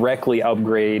can't directly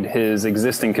upgrade his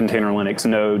existing Container Linux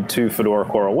node to Fedora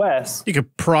CoreOS. You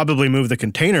could probably move the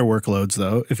container workloads,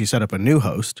 though, if you set up a new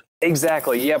host.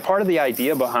 Exactly. Yeah, part of the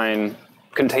idea behind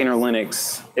Container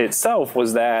Linux itself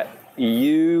was that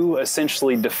you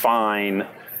essentially define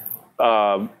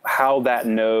how that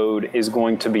node is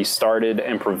going to be started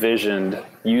and provisioned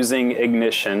using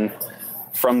Ignition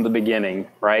from the beginning,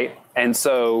 right? And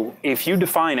so if you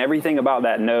define everything about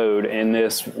that node in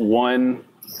this one,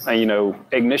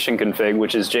 Ignition config,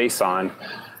 which is JSON,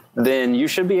 then you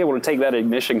should be able to take that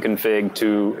Ignition config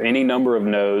to any number of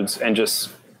nodes and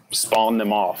just spawn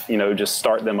them off, just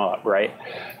start them up, right?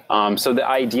 So the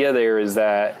idea there is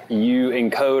that you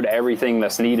encode everything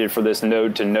that's needed for this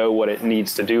node to know what it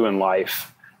needs to do in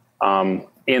life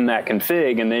in that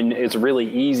config, and then it's really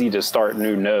easy to start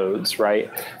new nodes,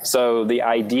 right? So the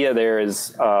idea there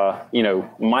is,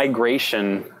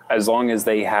 migration, as long as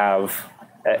they have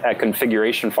a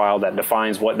configuration file that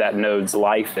defines what that node's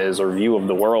life is or view of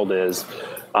the world is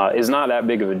not that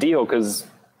big of a deal, because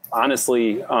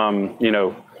honestly,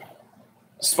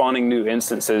 spawning new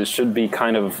instances should be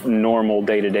kind of normal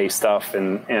day-to-day stuff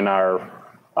in our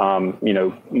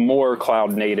more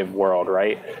cloud native world,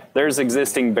 right? There's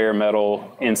existing bare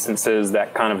metal instances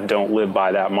that kind of don't live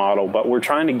by that model, but we're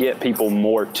trying to get people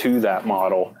more to that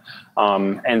model.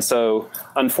 And so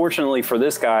unfortunately for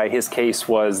this guy, his case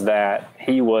was that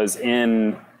he was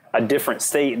in a different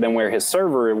state than where his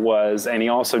server was, and he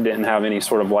also didn't have any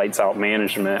sort of lights out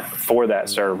management for that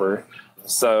server.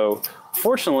 So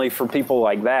fortunately for people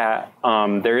like that,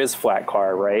 there is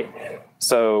FlatCar, right?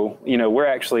 So, we're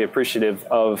actually appreciative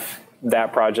of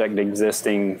that project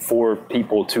existing for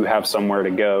people to have somewhere to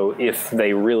go if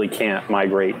they really can't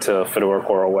migrate to Fedora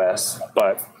CoreOS.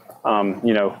 But,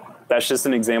 that's just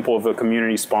an example of a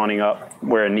community spawning up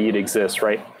where a need exists,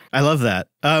 right? I love that.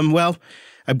 Well,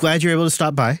 I'm glad you're able to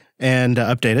stop by and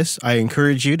update us. I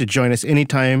encourage you to join us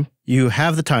anytime you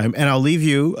have the time. And I'll leave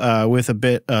you with a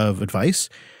bit of advice.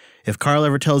 If Carl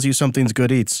ever tells you something's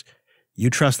good eats, you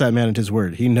trust that man at his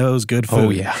word. He knows good food. Oh,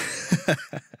 yeah.